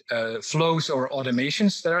need flows or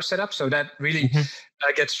automations that are set up, so that really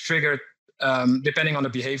gets triggered depending on the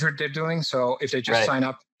behavior they're doing. So if they just sign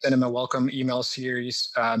up, send them a welcome email series.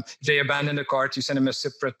 If they abandon the cart, you send them a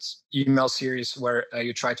separate email series where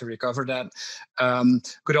you try to recover that.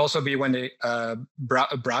 Could also be when they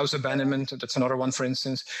browse abandonment. That's another one, for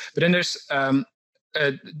instance. But then there's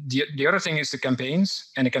the other thing is the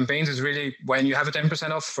campaigns, and the campaigns is really when you have a 10%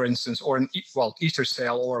 off, for instance, or Easter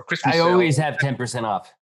sale or Christmas sale. I always have 10%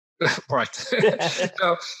 off. Right.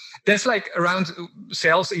 So there's like around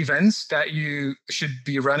sales events that you should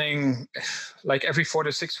be running like every 4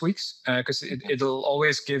 to 6 weeks, because it'll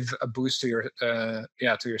always give a boost to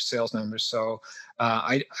your sales numbers. So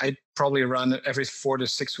I probably run every 4 to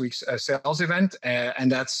 6 weeks a sales event,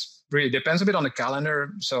 and that's really depends a bit on the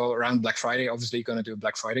calendar. So around Black Friday, obviously you're going to do a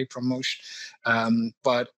Black Friday promotion.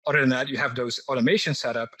 But other than that, you have those automations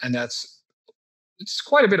set up, and it's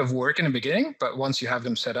quite a bit of work in the beginning, but once you have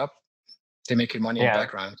them set up, they make you money in the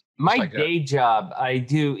background. My day job, I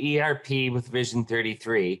do ERP with Vision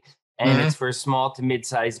 33, and it's for small to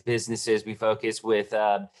mid-sized businesses. We focus with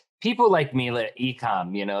people like me, like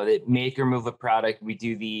e-com, that make or move a product. We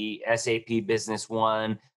do the SAP Business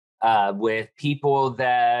One with people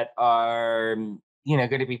that are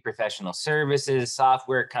going to be professional services,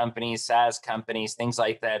 software companies, SaaS companies, things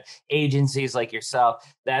like that, agencies like yourself.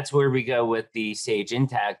 That's where we go with the Sage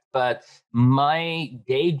Intact. But my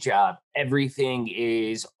day job, everything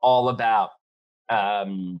is all about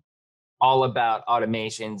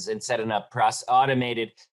automations and setting up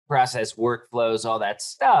automated process workflows, all that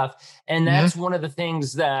stuff. And that's one of the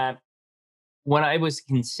things that when I was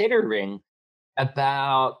considering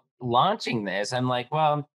about launching this, I'm like,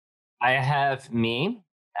 well, I have me,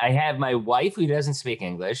 I have my wife who doesn't speak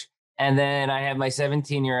English, and then I have my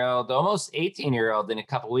 17-year-old, almost 18-year-old in a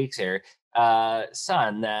couple weeks here,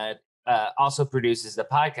 son that also produces the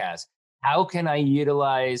podcast. How can I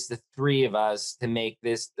utilize the three of us to make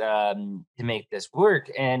this work?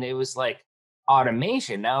 And it was like,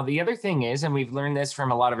 automation. Now, the other thing is, and we've learned this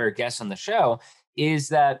from a lot of our guests on the show, is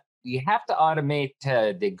that you have to automate to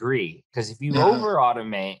a degree. Because if you Mhm. over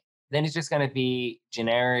automate, then it's just going to be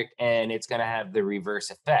generic and it's going to have the reverse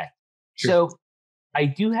effect. True. So I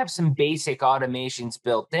do have some basic automations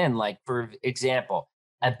built in, like for example,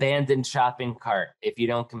 abandoned shopping cart. If you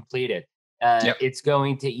don't complete it, Yep. it's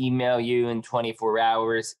going to email you in 24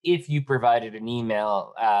 hours if you provided an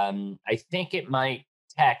email. I think it might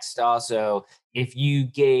text also if you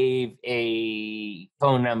gave a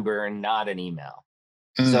phone number and not an email.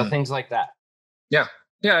 So Mm. things like that. Yeah.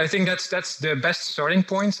 Yeah, I think that's the best starting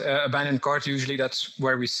point. Abandoned cart, usually that's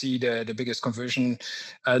where we see the biggest conversion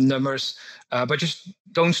numbers. But just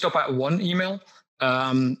don't stop at one email.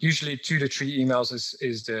 Usually 2 to 3 emails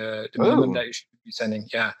is the minimum Oh, that you should be sending.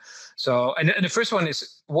 Yeah. So and the first one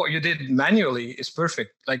is what you did manually is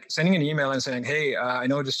perfect. Like sending an email and saying, "Hey, I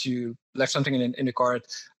noticed you left something in the cart.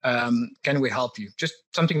 Can we help you?" Just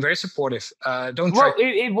something very supportive. Don't try. well,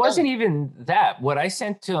 it wasn't even that. What I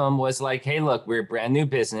sent to him was like, hey, look, we're a brand new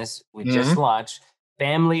business. We just Mhm. launched,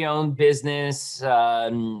 family owned business,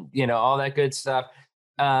 all that good stuff.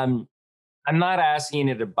 Um, I'm not asking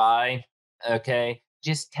you to buy. Okay.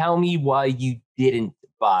 Just tell me why you didn't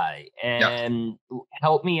buy Yeah. and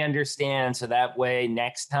help me understand. So that way,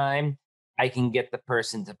 next time I can get the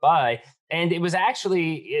person to buy. And it was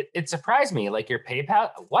actually, it surprised me. Like your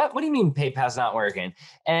PayPal, what do you mean PayPal's not working?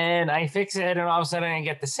 And I fix it, and all of a sudden I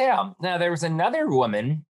get the sale. Now, there was another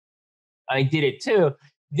woman, I did it too.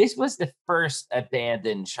 This was the first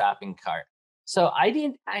abandoned shopping cart. So I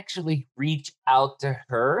didn't actually reach out to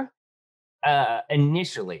her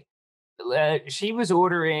initially. She was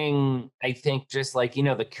ordering, I think, just like, the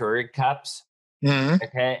Keurig cups. Mhm.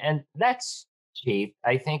 Okay. And that's cheap.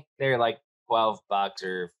 I think they're like $12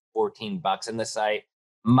 or $14 on the site.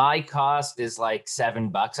 My cost is like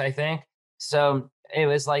 $7, I think. So it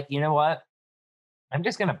was like, you know what? I'm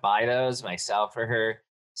just gonna buy those myself for her.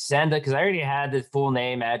 Send it because I already had the full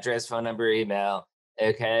name, address, phone number, email.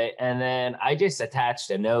 Okay. And then I just attached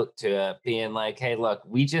a note to it being like, hey, look,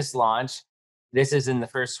 we just launched. This is in the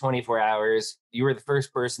first 24 hours. You were the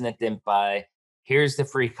first person that didn't buy. Here's the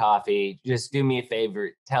free coffee. Just do me a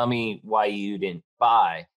favor. Tell me why you didn't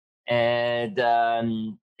buy. And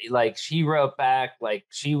like she wrote back, like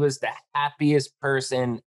she was the happiest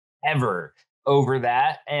person ever over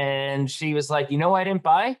that. And she was like, I didn't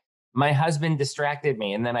buy. My husband distracted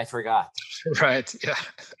me and then I forgot. Right. Yeah.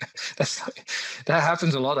 That's that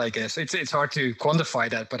happens a lot, I guess. It's hard to quantify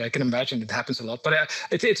that, but I can imagine it happens a lot. But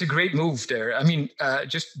it's a great move there. I mean,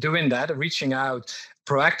 just doing that, reaching out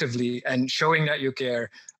proactively and showing that you care.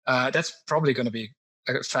 That's probably going to be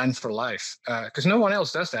a fan for life because no one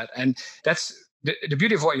else does that. And that's the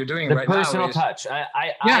beauty of what you're doing The right now personal is, touch. yeah,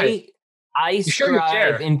 I you show you strive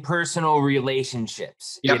care. in personal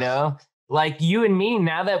relationships, Yep. Like you and me,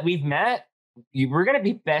 now that we've met, we're gonna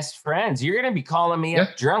be best friends. You're gonna be calling me Yeah.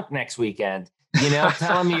 up drunk next weekend,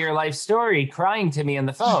 telling me your life story, crying to me on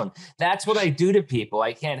the phone. That's what I do to people.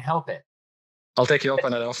 I can't help it. I'll take you up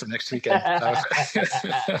on that offer next weekend.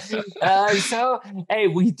 So, hey,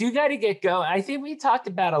 we do got to get going. I think we talked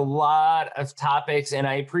about a lot of topics, and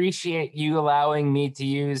I appreciate you allowing me to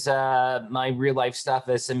use my real life stuff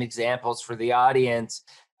as some examples for the audience.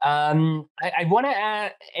 I want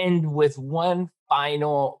to end with one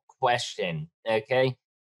final question. Okay.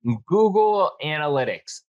 Google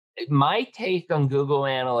Analytics. My take on Google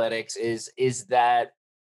Analytics is that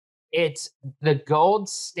it's the gold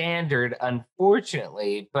standard,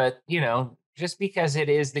 unfortunately, but just because it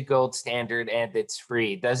is the gold standard and it's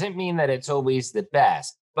free doesn't mean that it's always the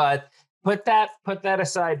best. But put that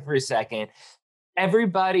aside for a second.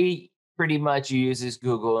 Everybody pretty much uses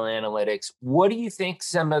Google Analytics. What do you think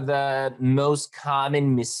some of the most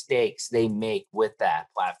common mistakes they make with that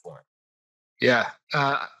platform? Yeah,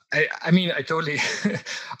 I mean, I totally,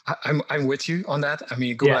 I'm with you on that. I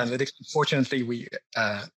mean, Google Yeah. Analytics. Unfortunately,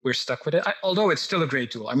 we're stuck with it. Although it's still a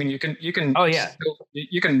great tool. I mean, Oh yeah.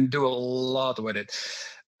 you can do a lot with it.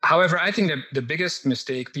 However, I think that the biggest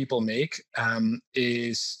mistake people make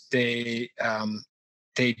is they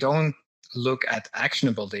don't look at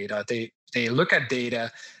actionable data. They look at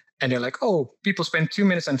data and they're like, oh, people spend 2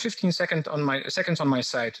 minutes and 15 seconds on my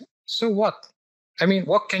site. So what? I mean,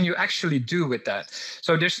 what can you actually do with that?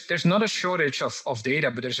 So there's not a shortage of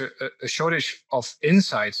data, but there's a shortage of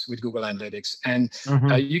insights with Google Analytics, and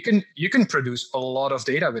Mhm. you can produce a lot of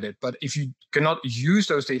data with it. But if you cannot use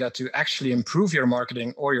those data to actually improve your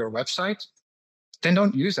marketing or your website, then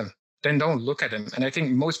don't use them. Then don't look at them. And I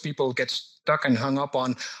think most people get stuck and hung up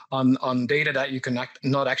on data that you can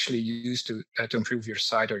not actually use to improve your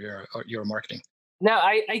site or your marketing. Now,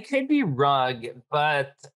 I could be wrong,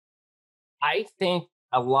 but I think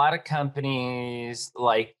a lot of companies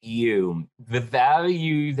like you, the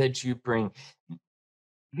value that you bring,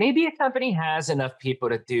 maybe a company has enough people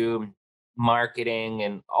to do marketing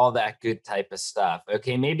and all that good type of stuff.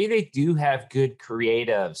 Okay, maybe they do have good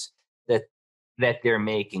creatives that they're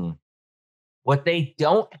making. What they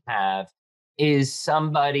don't have is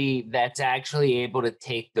somebody that's actually able to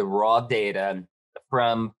take the raw data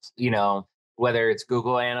from, whether it's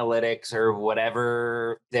Google Analytics or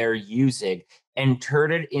whatever they're using and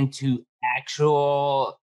turn it into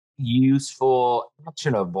actual useful,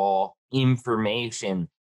 actionable information.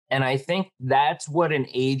 And I think that's what an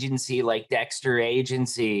agency like Dexter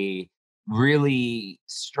Agency really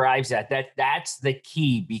strives at. That's the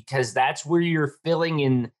key, because that's where you're filling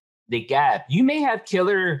in the gap. You may have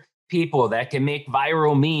killer people that can make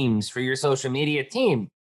viral memes for your social media team,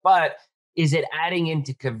 but is it adding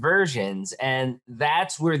into conversions? And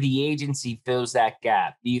that's where the agency fills that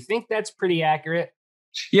gap. Do you think that's pretty accurate?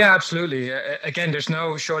 Yeah, absolutely. Again, there's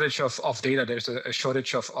no shortage of data. There's a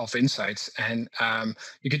shortage of insights, and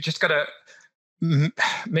you could just gotta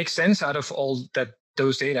make sense out of all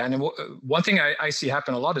those data. And one thing I see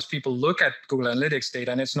happen a lot is people look at Google Analytics data,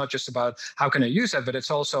 and it's not just about how can I use that, but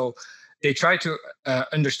it's also they try to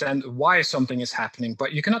understand why something is happening.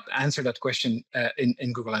 But you cannot answer that question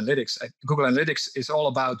in Google Analytics. Google Analytics is all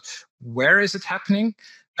about where is it happening.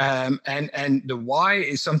 And the why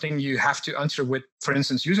is something you have to answer with, for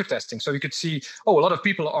instance, user testing. So you could see, a lot of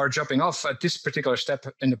people are jumping off at this particular step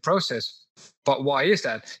in the process. But why is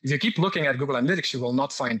that? If you keep looking at Google Analytics, you will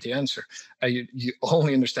not find the answer. You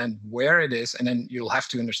only understand where it is, and then you'll have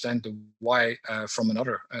to understand the why from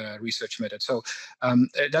another research method. So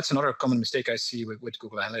that's another common mistake I see with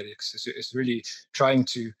Google Analytics is really trying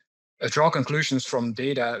to draw conclusions from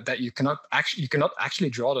data that you cannot actually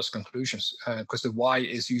draw those conclusions because the why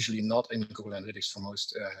is usually not in Google Analytics for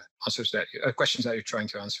most questions that you're trying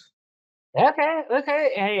to answer. Okay.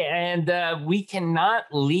 Hey, and we cannot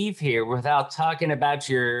leave here without talking about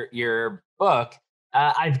your book.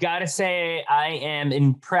 I've got to say, I am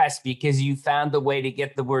impressed because you found the way to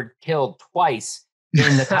get the word "killed" twice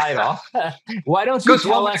in the title. Why don't you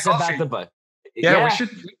tell us about the book? Yeah, we should.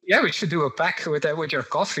 Yeah, we should do a pack with your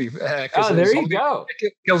coffee. There you go.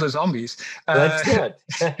 Kill the zombies. Let's do it.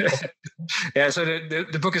 Yeah. So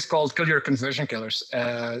the book is called "Kill Your Conversion Killers."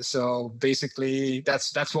 So basically,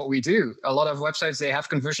 that's what we do. A lot of websites, they have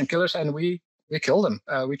conversion killers, and we kill them.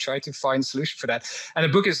 We try to find a solution for that. And the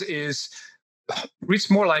book is reads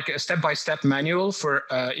more like a step-by-step manual for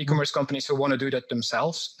e-commerce companies who want to do that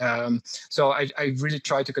themselves. So I really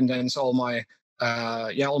try to condense all my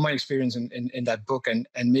experience in that book and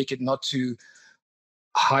make it not too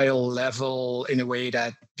high level in a way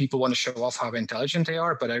that people want to show off how intelligent they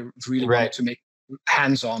are, but I really want to make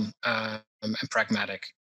hands-on and pragmatic.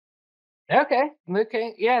 Okay.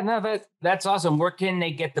 Yeah, no, that's awesome. Where can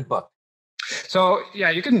they get the book? So yeah,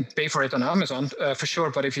 you can pay for it on Amazon for sure.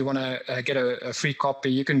 But if you want to get a free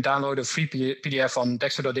copy, you can download a free PDF on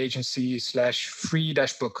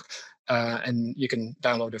dexter.agency/free-book, and you can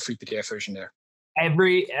download a free PDF version there.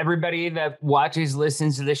 Everybody that watches,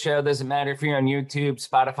 listens to the show, doesn't matter if you're on YouTube,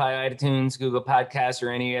 Spotify, iTunes, Google Podcasts, or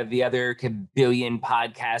any of the other billion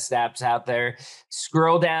podcast apps out there,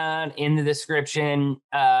 scroll down in the description.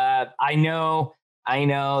 I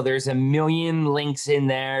know there's a million links in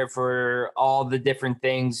there for all the different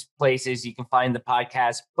places you can find the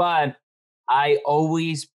podcast, but I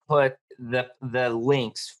always put the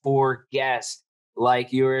links for guests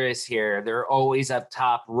like Joris here. They're always up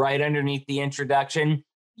top, right underneath the introduction.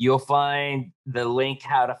 You'll find the link,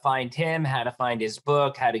 how to find him, how to find his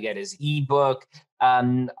book, how to get his ebook.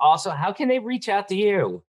 Also, how can they reach out to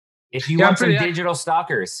you if you want some digital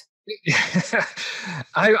stalkers?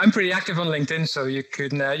 I'm pretty active on LinkedIn, so you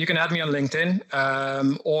can add me on LinkedIn,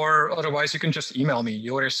 or otherwise you can just email me,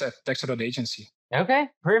 joris@dexter.agency. Okay,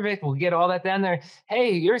 perfect. We'll get all that down there.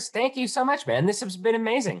 Hey, Joris, thank you so much, man. This has been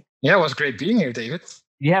amazing. Yeah, it was great being here, David.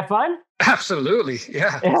 You have fun? Absolutely,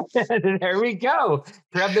 yeah. There we go.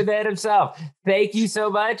 From the man himself. Thank you so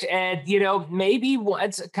much. And, maybe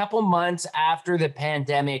once a couple months after the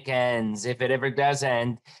pandemic ends, if it ever does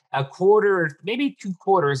end, a quarter, maybe 2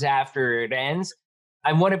 quarters after it ends,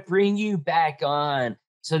 I want to bring you back on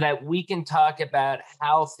so that we can talk about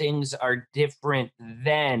how things are different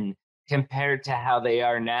then compared to how they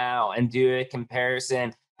are now, and do a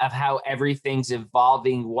comparison of how everything's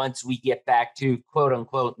evolving once we get back to quote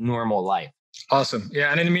unquote normal life. Awesome.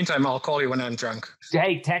 Yeah. And in the meantime, I'll call you when I'm drunk.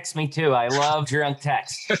 Hey, text me too. I love drunk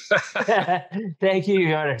texts. Thank you,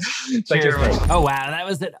 Joris. Thank you very much. Oh, wow. That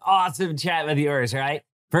was an awesome chat with Joris, right?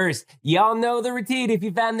 First, y'all know the routine. If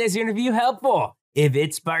you found this interview helpful, if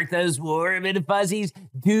it sparked those warm and fuzzies,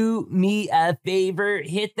 do me a favor.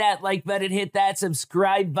 Hit that like button, hit that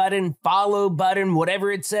subscribe button, follow button,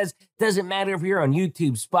 whatever it says. Doesn't matter if you're on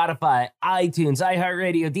YouTube, Spotify, iTunes,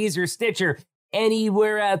 iHeartRadio, Deezer, Stitcher,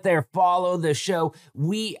 anywhere out there. Follow the show.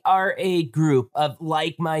 We are a group of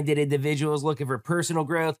like-minded individuals looking for personal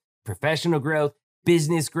growth, professional growth,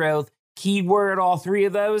 business growth. Keyword, all three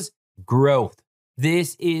of those, growth.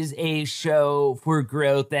 This is a show for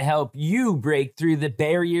growth to help you break through the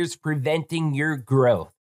barriers preventing your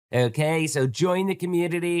growth. Okay, so join the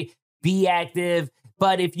community, be active.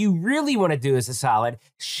 But if you really want to do us a solid,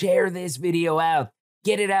 share this video out.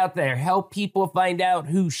 Get it out there. Help people find out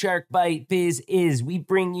who Shark Bite Biz is. We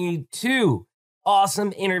bring you 2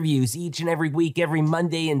 awesome interviews each and every week, every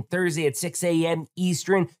Monday and Thursday at 6 a.m.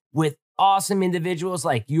 Eastern with awesome individuals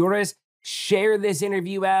like Joris. Share this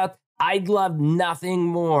interview out. I'd love nothing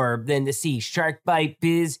more than to see Shark Bite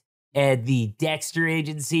Biz and the Dexter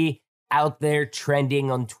Agency out there trending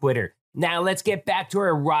on Twitter. Now, let's get back to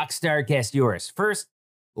our rock star guest, Joris. First,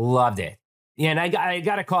 loved it. Yeah, and I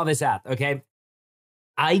got to call this out, okay?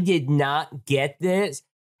 I did not get this.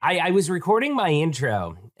 I was recording my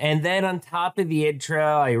intro, and then on top of the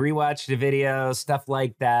intro, I rewatched the video, stuff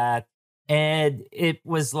like that. And it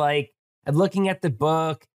was like, I'm looking at the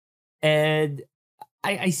book, and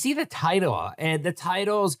I see the title, and the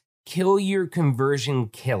title's Kill Your Conversion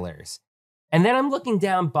Killers. And then I'm looking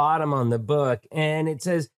down bottom on the book, and it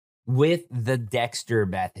says, with the Dexter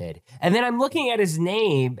Method. And then I'm looking at his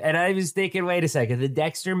name, and I was thinking, wait a second, the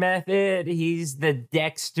Dexter Method? He's the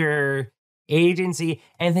Dexter Agency.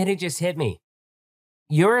 And then it just hit me.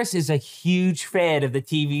 Joris is a huge fan of the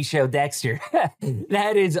TV show Dexter.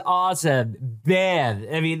 That is awesome. Bam.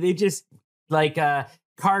 I mean, they just like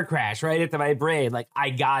car crash right into my brain. Like,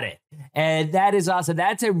 I got it. And that is awesome.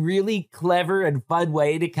 That's a really clever and fun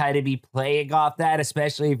way to kind of be playing off that,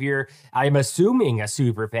 especially if you're, I'm assuming, a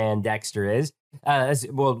super fan. Dexter is.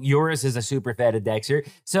 Well, Joris is a super fan of Dexter.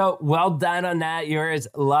 So well done on that, Joris.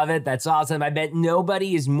 Love it. That's awesome. I bet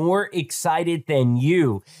nobody is more excited than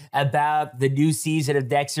you about the new season of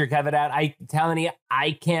Dexter coming out. I'm telling you,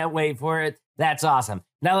 I can't wait for it. That's awesome.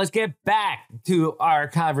 Now let's get back to our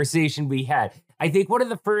conversation we had. I think one of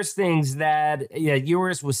the first things that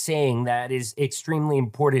Joris was saying that is extremely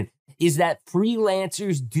important is that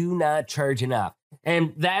freelancers do not charge enough.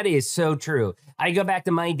 And that is so true. I go back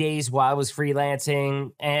to my days while I was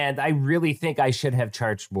freelancing, and I really think I should have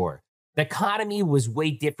charged more. The economy was way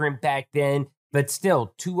different back then, but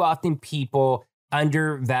still, too often people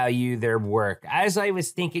undervalue their work. As I was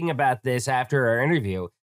thinking about this after our interview,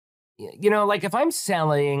 like if I'm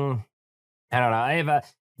selling, I don't know, I have a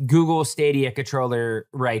Google Stadia controller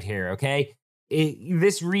right here, okay?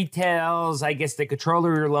 This retails, I guess, the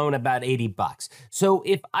controller alone about $80. So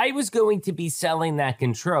if I was going to be selling that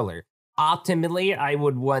controller, optimally, I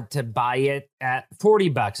would want to buy it at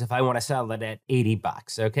 $40 if I want to sell it at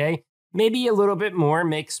 $80, okay? Maybe a little bit more,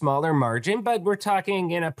 make smaller margin, but we're talking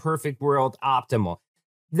in a perfect world optimal.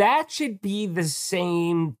 That should be the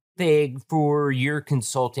same thing for your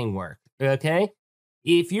consulting work, okay?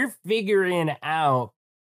 If you're figuring out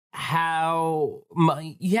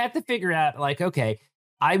you have to figure out, like, okay,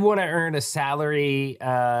 I want to earn a salary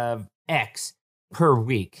of X per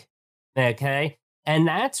week, okay? And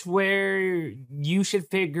that's where you should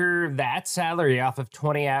figure that salary off of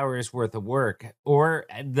 20 hours worth of work, or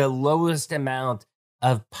the lowest amount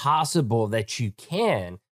of possible that you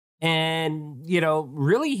can. And,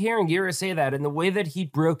 really hearing Joris say that and the way that he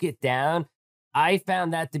broke it down, I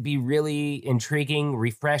found that to be really intriguing,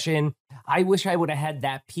 refreshing. I wish I would have had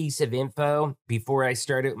that piece of info before I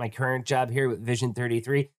started my current job here with Vision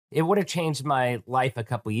 33. It would have changed my life a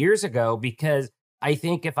couple years ago, because I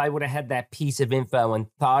think if I would have had that piece of info and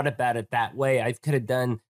thought about it that way, I could have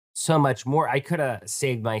done so much more. I could have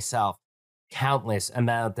saved myself countless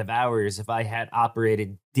amount of hours if I had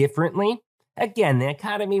operated differently. Again, the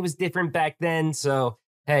economy was different back then, so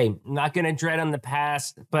hey, I'm not going to dread on the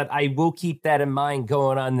past, but I will keep that in mind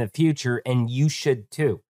going on in the future, and you should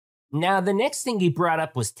too. Now, the next thing he brought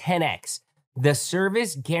up was 10X. The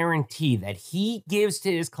service guarantee that he gives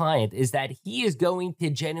to his client is that he is going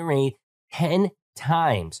to generate 10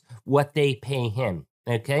 times what they pay him,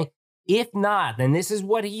 okay? If not, then this is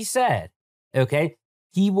what he said, okay?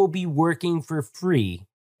 He will be working for free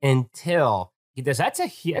until he does. That's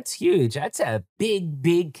huge. That's a big,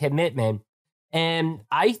 big commitment. And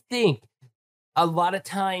I think a lot of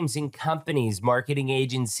times in companies, marketing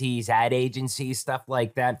agencies, ad agencies, stuff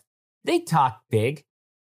like that, they talk big.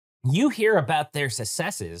 You hear about their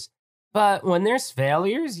successes, But when there's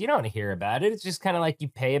failures, you don't hear about it. It's just kind of like you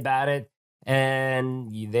pay about it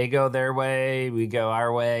and they go their way, we go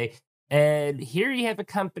our way. And here you have a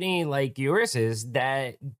company like yours is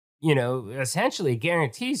that, essentially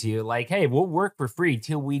guarantees you like, hey, we'll work for free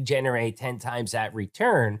till we generate 10 times that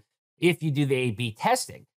return if you do the A/B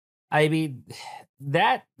testing. I mean,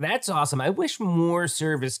 that's awesome. I wish more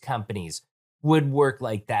service companies would work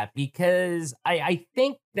like that because I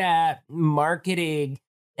think that marketing,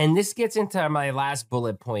 and this gets into my last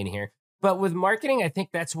bullet point here, but with marketing, I think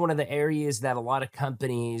that's one of the areas that a lot of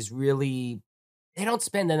companies really, they don't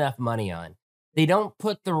spend enough money on. They don't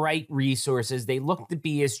put the right resources. They look to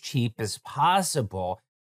be as cheap as possible.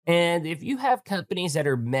 And if you have companies that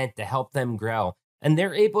are meant to help them grow and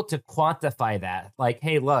they're able to quantify that, like,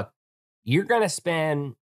 hey, look, you're going to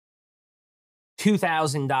spend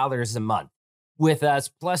 $2,000 a month with us,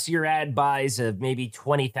 plus your ad buys of maybe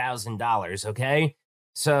 $20,000, okay?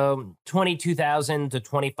 So $22,000 to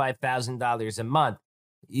 $25,000 a month,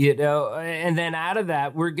 and then out of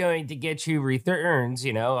that, we're going to get you returns,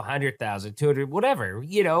 100,000, 200, whatever,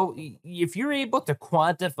 if you're able to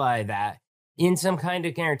quantify that in some kind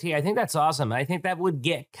of guarantee, I think that's awesome. I think that would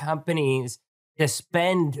get companies to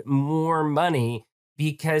spend more money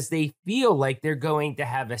because they feel like they're going to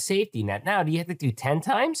have a safety net. Now, do you have to do 10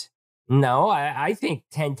 times? No, I think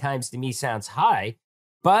 10 times to me sounds high,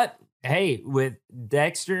 but hey, with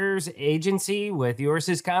Dexter's agency, with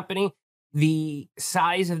Joris's company, the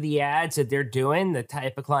size of the ads that they're doing, the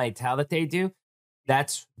type of clientele that they do,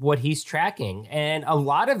 that's what he's tracking. And a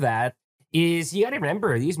lot of that is, you got to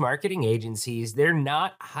remember, these marketing agencies, they're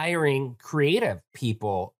not hiring creative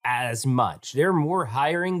people as much. They're more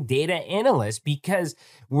hiring data analysts because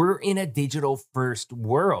we're in a digital first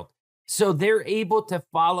world. So they're able to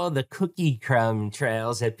follow the cookie crumb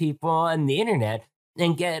trails that people on the internet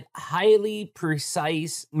and get highly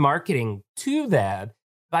precise marketing to them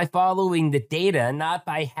by following the data, not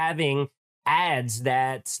by having ads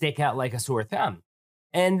that stick out like a sore thumb.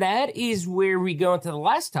 And that is where we go into the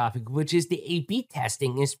last topic, which is the A/B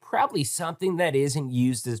testing is probably something that isn't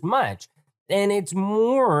used as much. And it's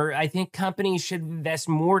more, I think companies should invest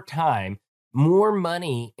more time, more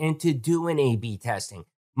money into doing A/B testing.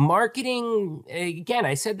 Marketing, again,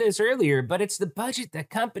 I said this earlier, but it's the budget that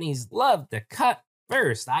companies love to cut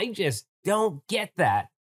first. I just don't get that.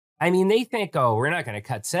 I mean, they think, oh, we're not going to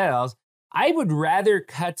cut sales. I would rather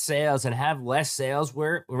cut sales and have less sales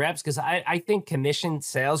reps because I think commission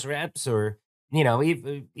sales reps, or,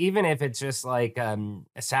 even if it's just like a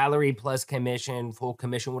salary plus commission, full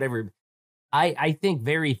commission, whatever, I think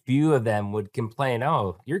very few of them would complain,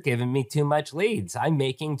 oh, you're giving me too much leads. I'm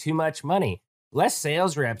making too much money. Less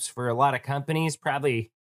sales reps for a lot of companies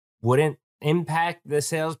probably wouldn't impact the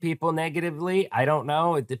salespeople negatively. I don't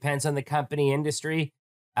know. It depends on the company industry.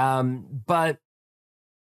 But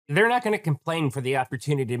they're not going to complain for the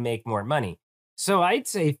opportunity to make more money. So I'd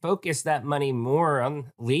say focus that money more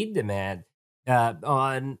on lead demand,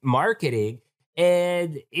 on marketing.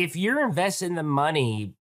 And if you're investing the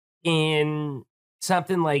money in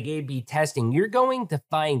something like A/B testing, you're going to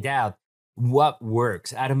find out what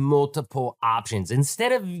works out of multiple options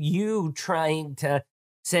instead of you trying to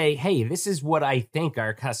say, hey, this is what I think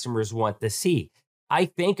our customers want to see. I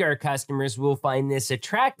think our customers will find this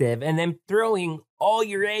attractive, and then throwing all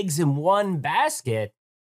your eggs in one basket.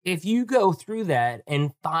 If you go through that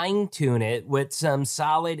and fine tune it with some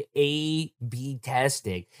solid A/B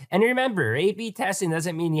testing, and remember, A/B testing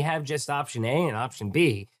doesn't mean you have just option A and option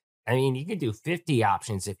B. I mean, you could do 50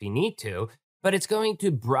 options if you need to, but it's going to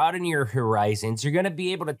broaden your horizons. You're going to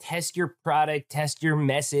be able to test your product, test your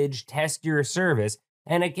message, test your service.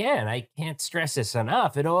 And again, I can't stress this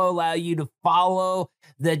enough. It'll allow you to follow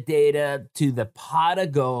the data to the pot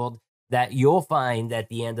of gold that you'll find at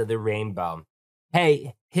the end of the rainbow.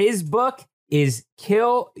 Hey, his book is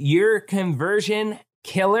Kill Your Conversion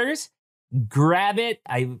Killers. Grab it.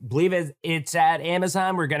 I believe it's at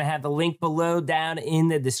Amazon. We're going to have the link below down in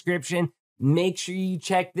the description. Make sure you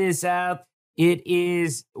check this out. It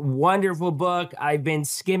is a wonderful book. I've been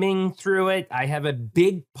skimming through it. I have a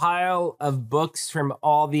big pile of books from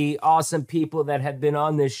all the awesome people that have been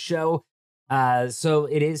on this show. So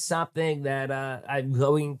it is something that I'm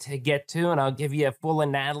going to get to, and I'll give you a full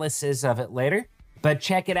analysis of it later. But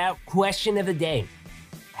check it out. Question of the day.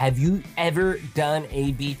 Have you ever done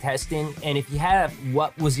A/B testing? And if you have,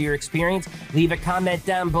 what was your experience? Leave a comment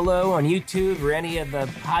down below on YouTube or any of the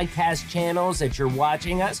podcast channels that you're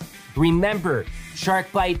watching us. Remember,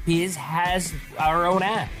 SharkBite Biz has our own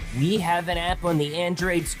app. We have an app on the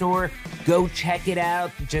Android store. Go check it out.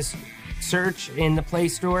 Just search in the Play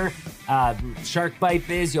Store. Shark Bite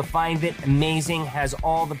Biz, you'll find it amazing, has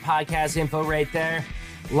all the podcast info right there.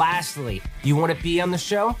 Lastly, you want to be on the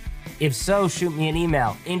show? If so, shoot me an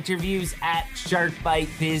email,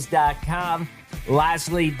 interviews@sharkbitebiz.com.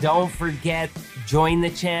 Lastly, don't forget, join the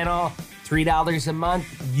channel, $3 a month.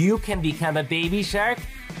 You can become a baby shark,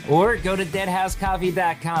 or go to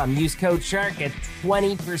deadhousecoffee.com. Use code SHARK at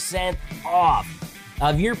 20% off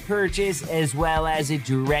of your purchase, as well as it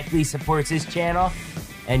directly supports this channel.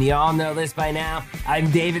 And you all know this by now.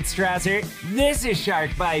 I'm David Strausser. This is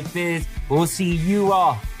Shark Bite Biz. We'll see you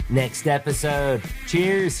all next episode.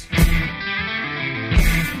 Cheers.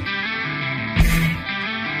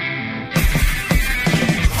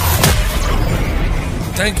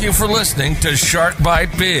 Thank you for listening to Shark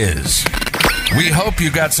Bite Biz. We hope you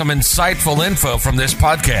got some insightful info from this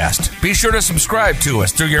podcast. Be sure to subscribe to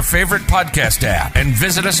us through your favorite podcast app and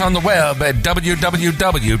visit us on the web at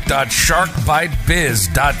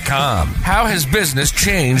www.sharkbitebiz.com. How has business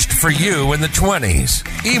changed for you in the 20s?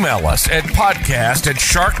 Email us at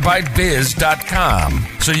podcast@sharkbitebiz.com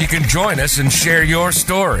so you can join us and share your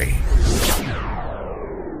story.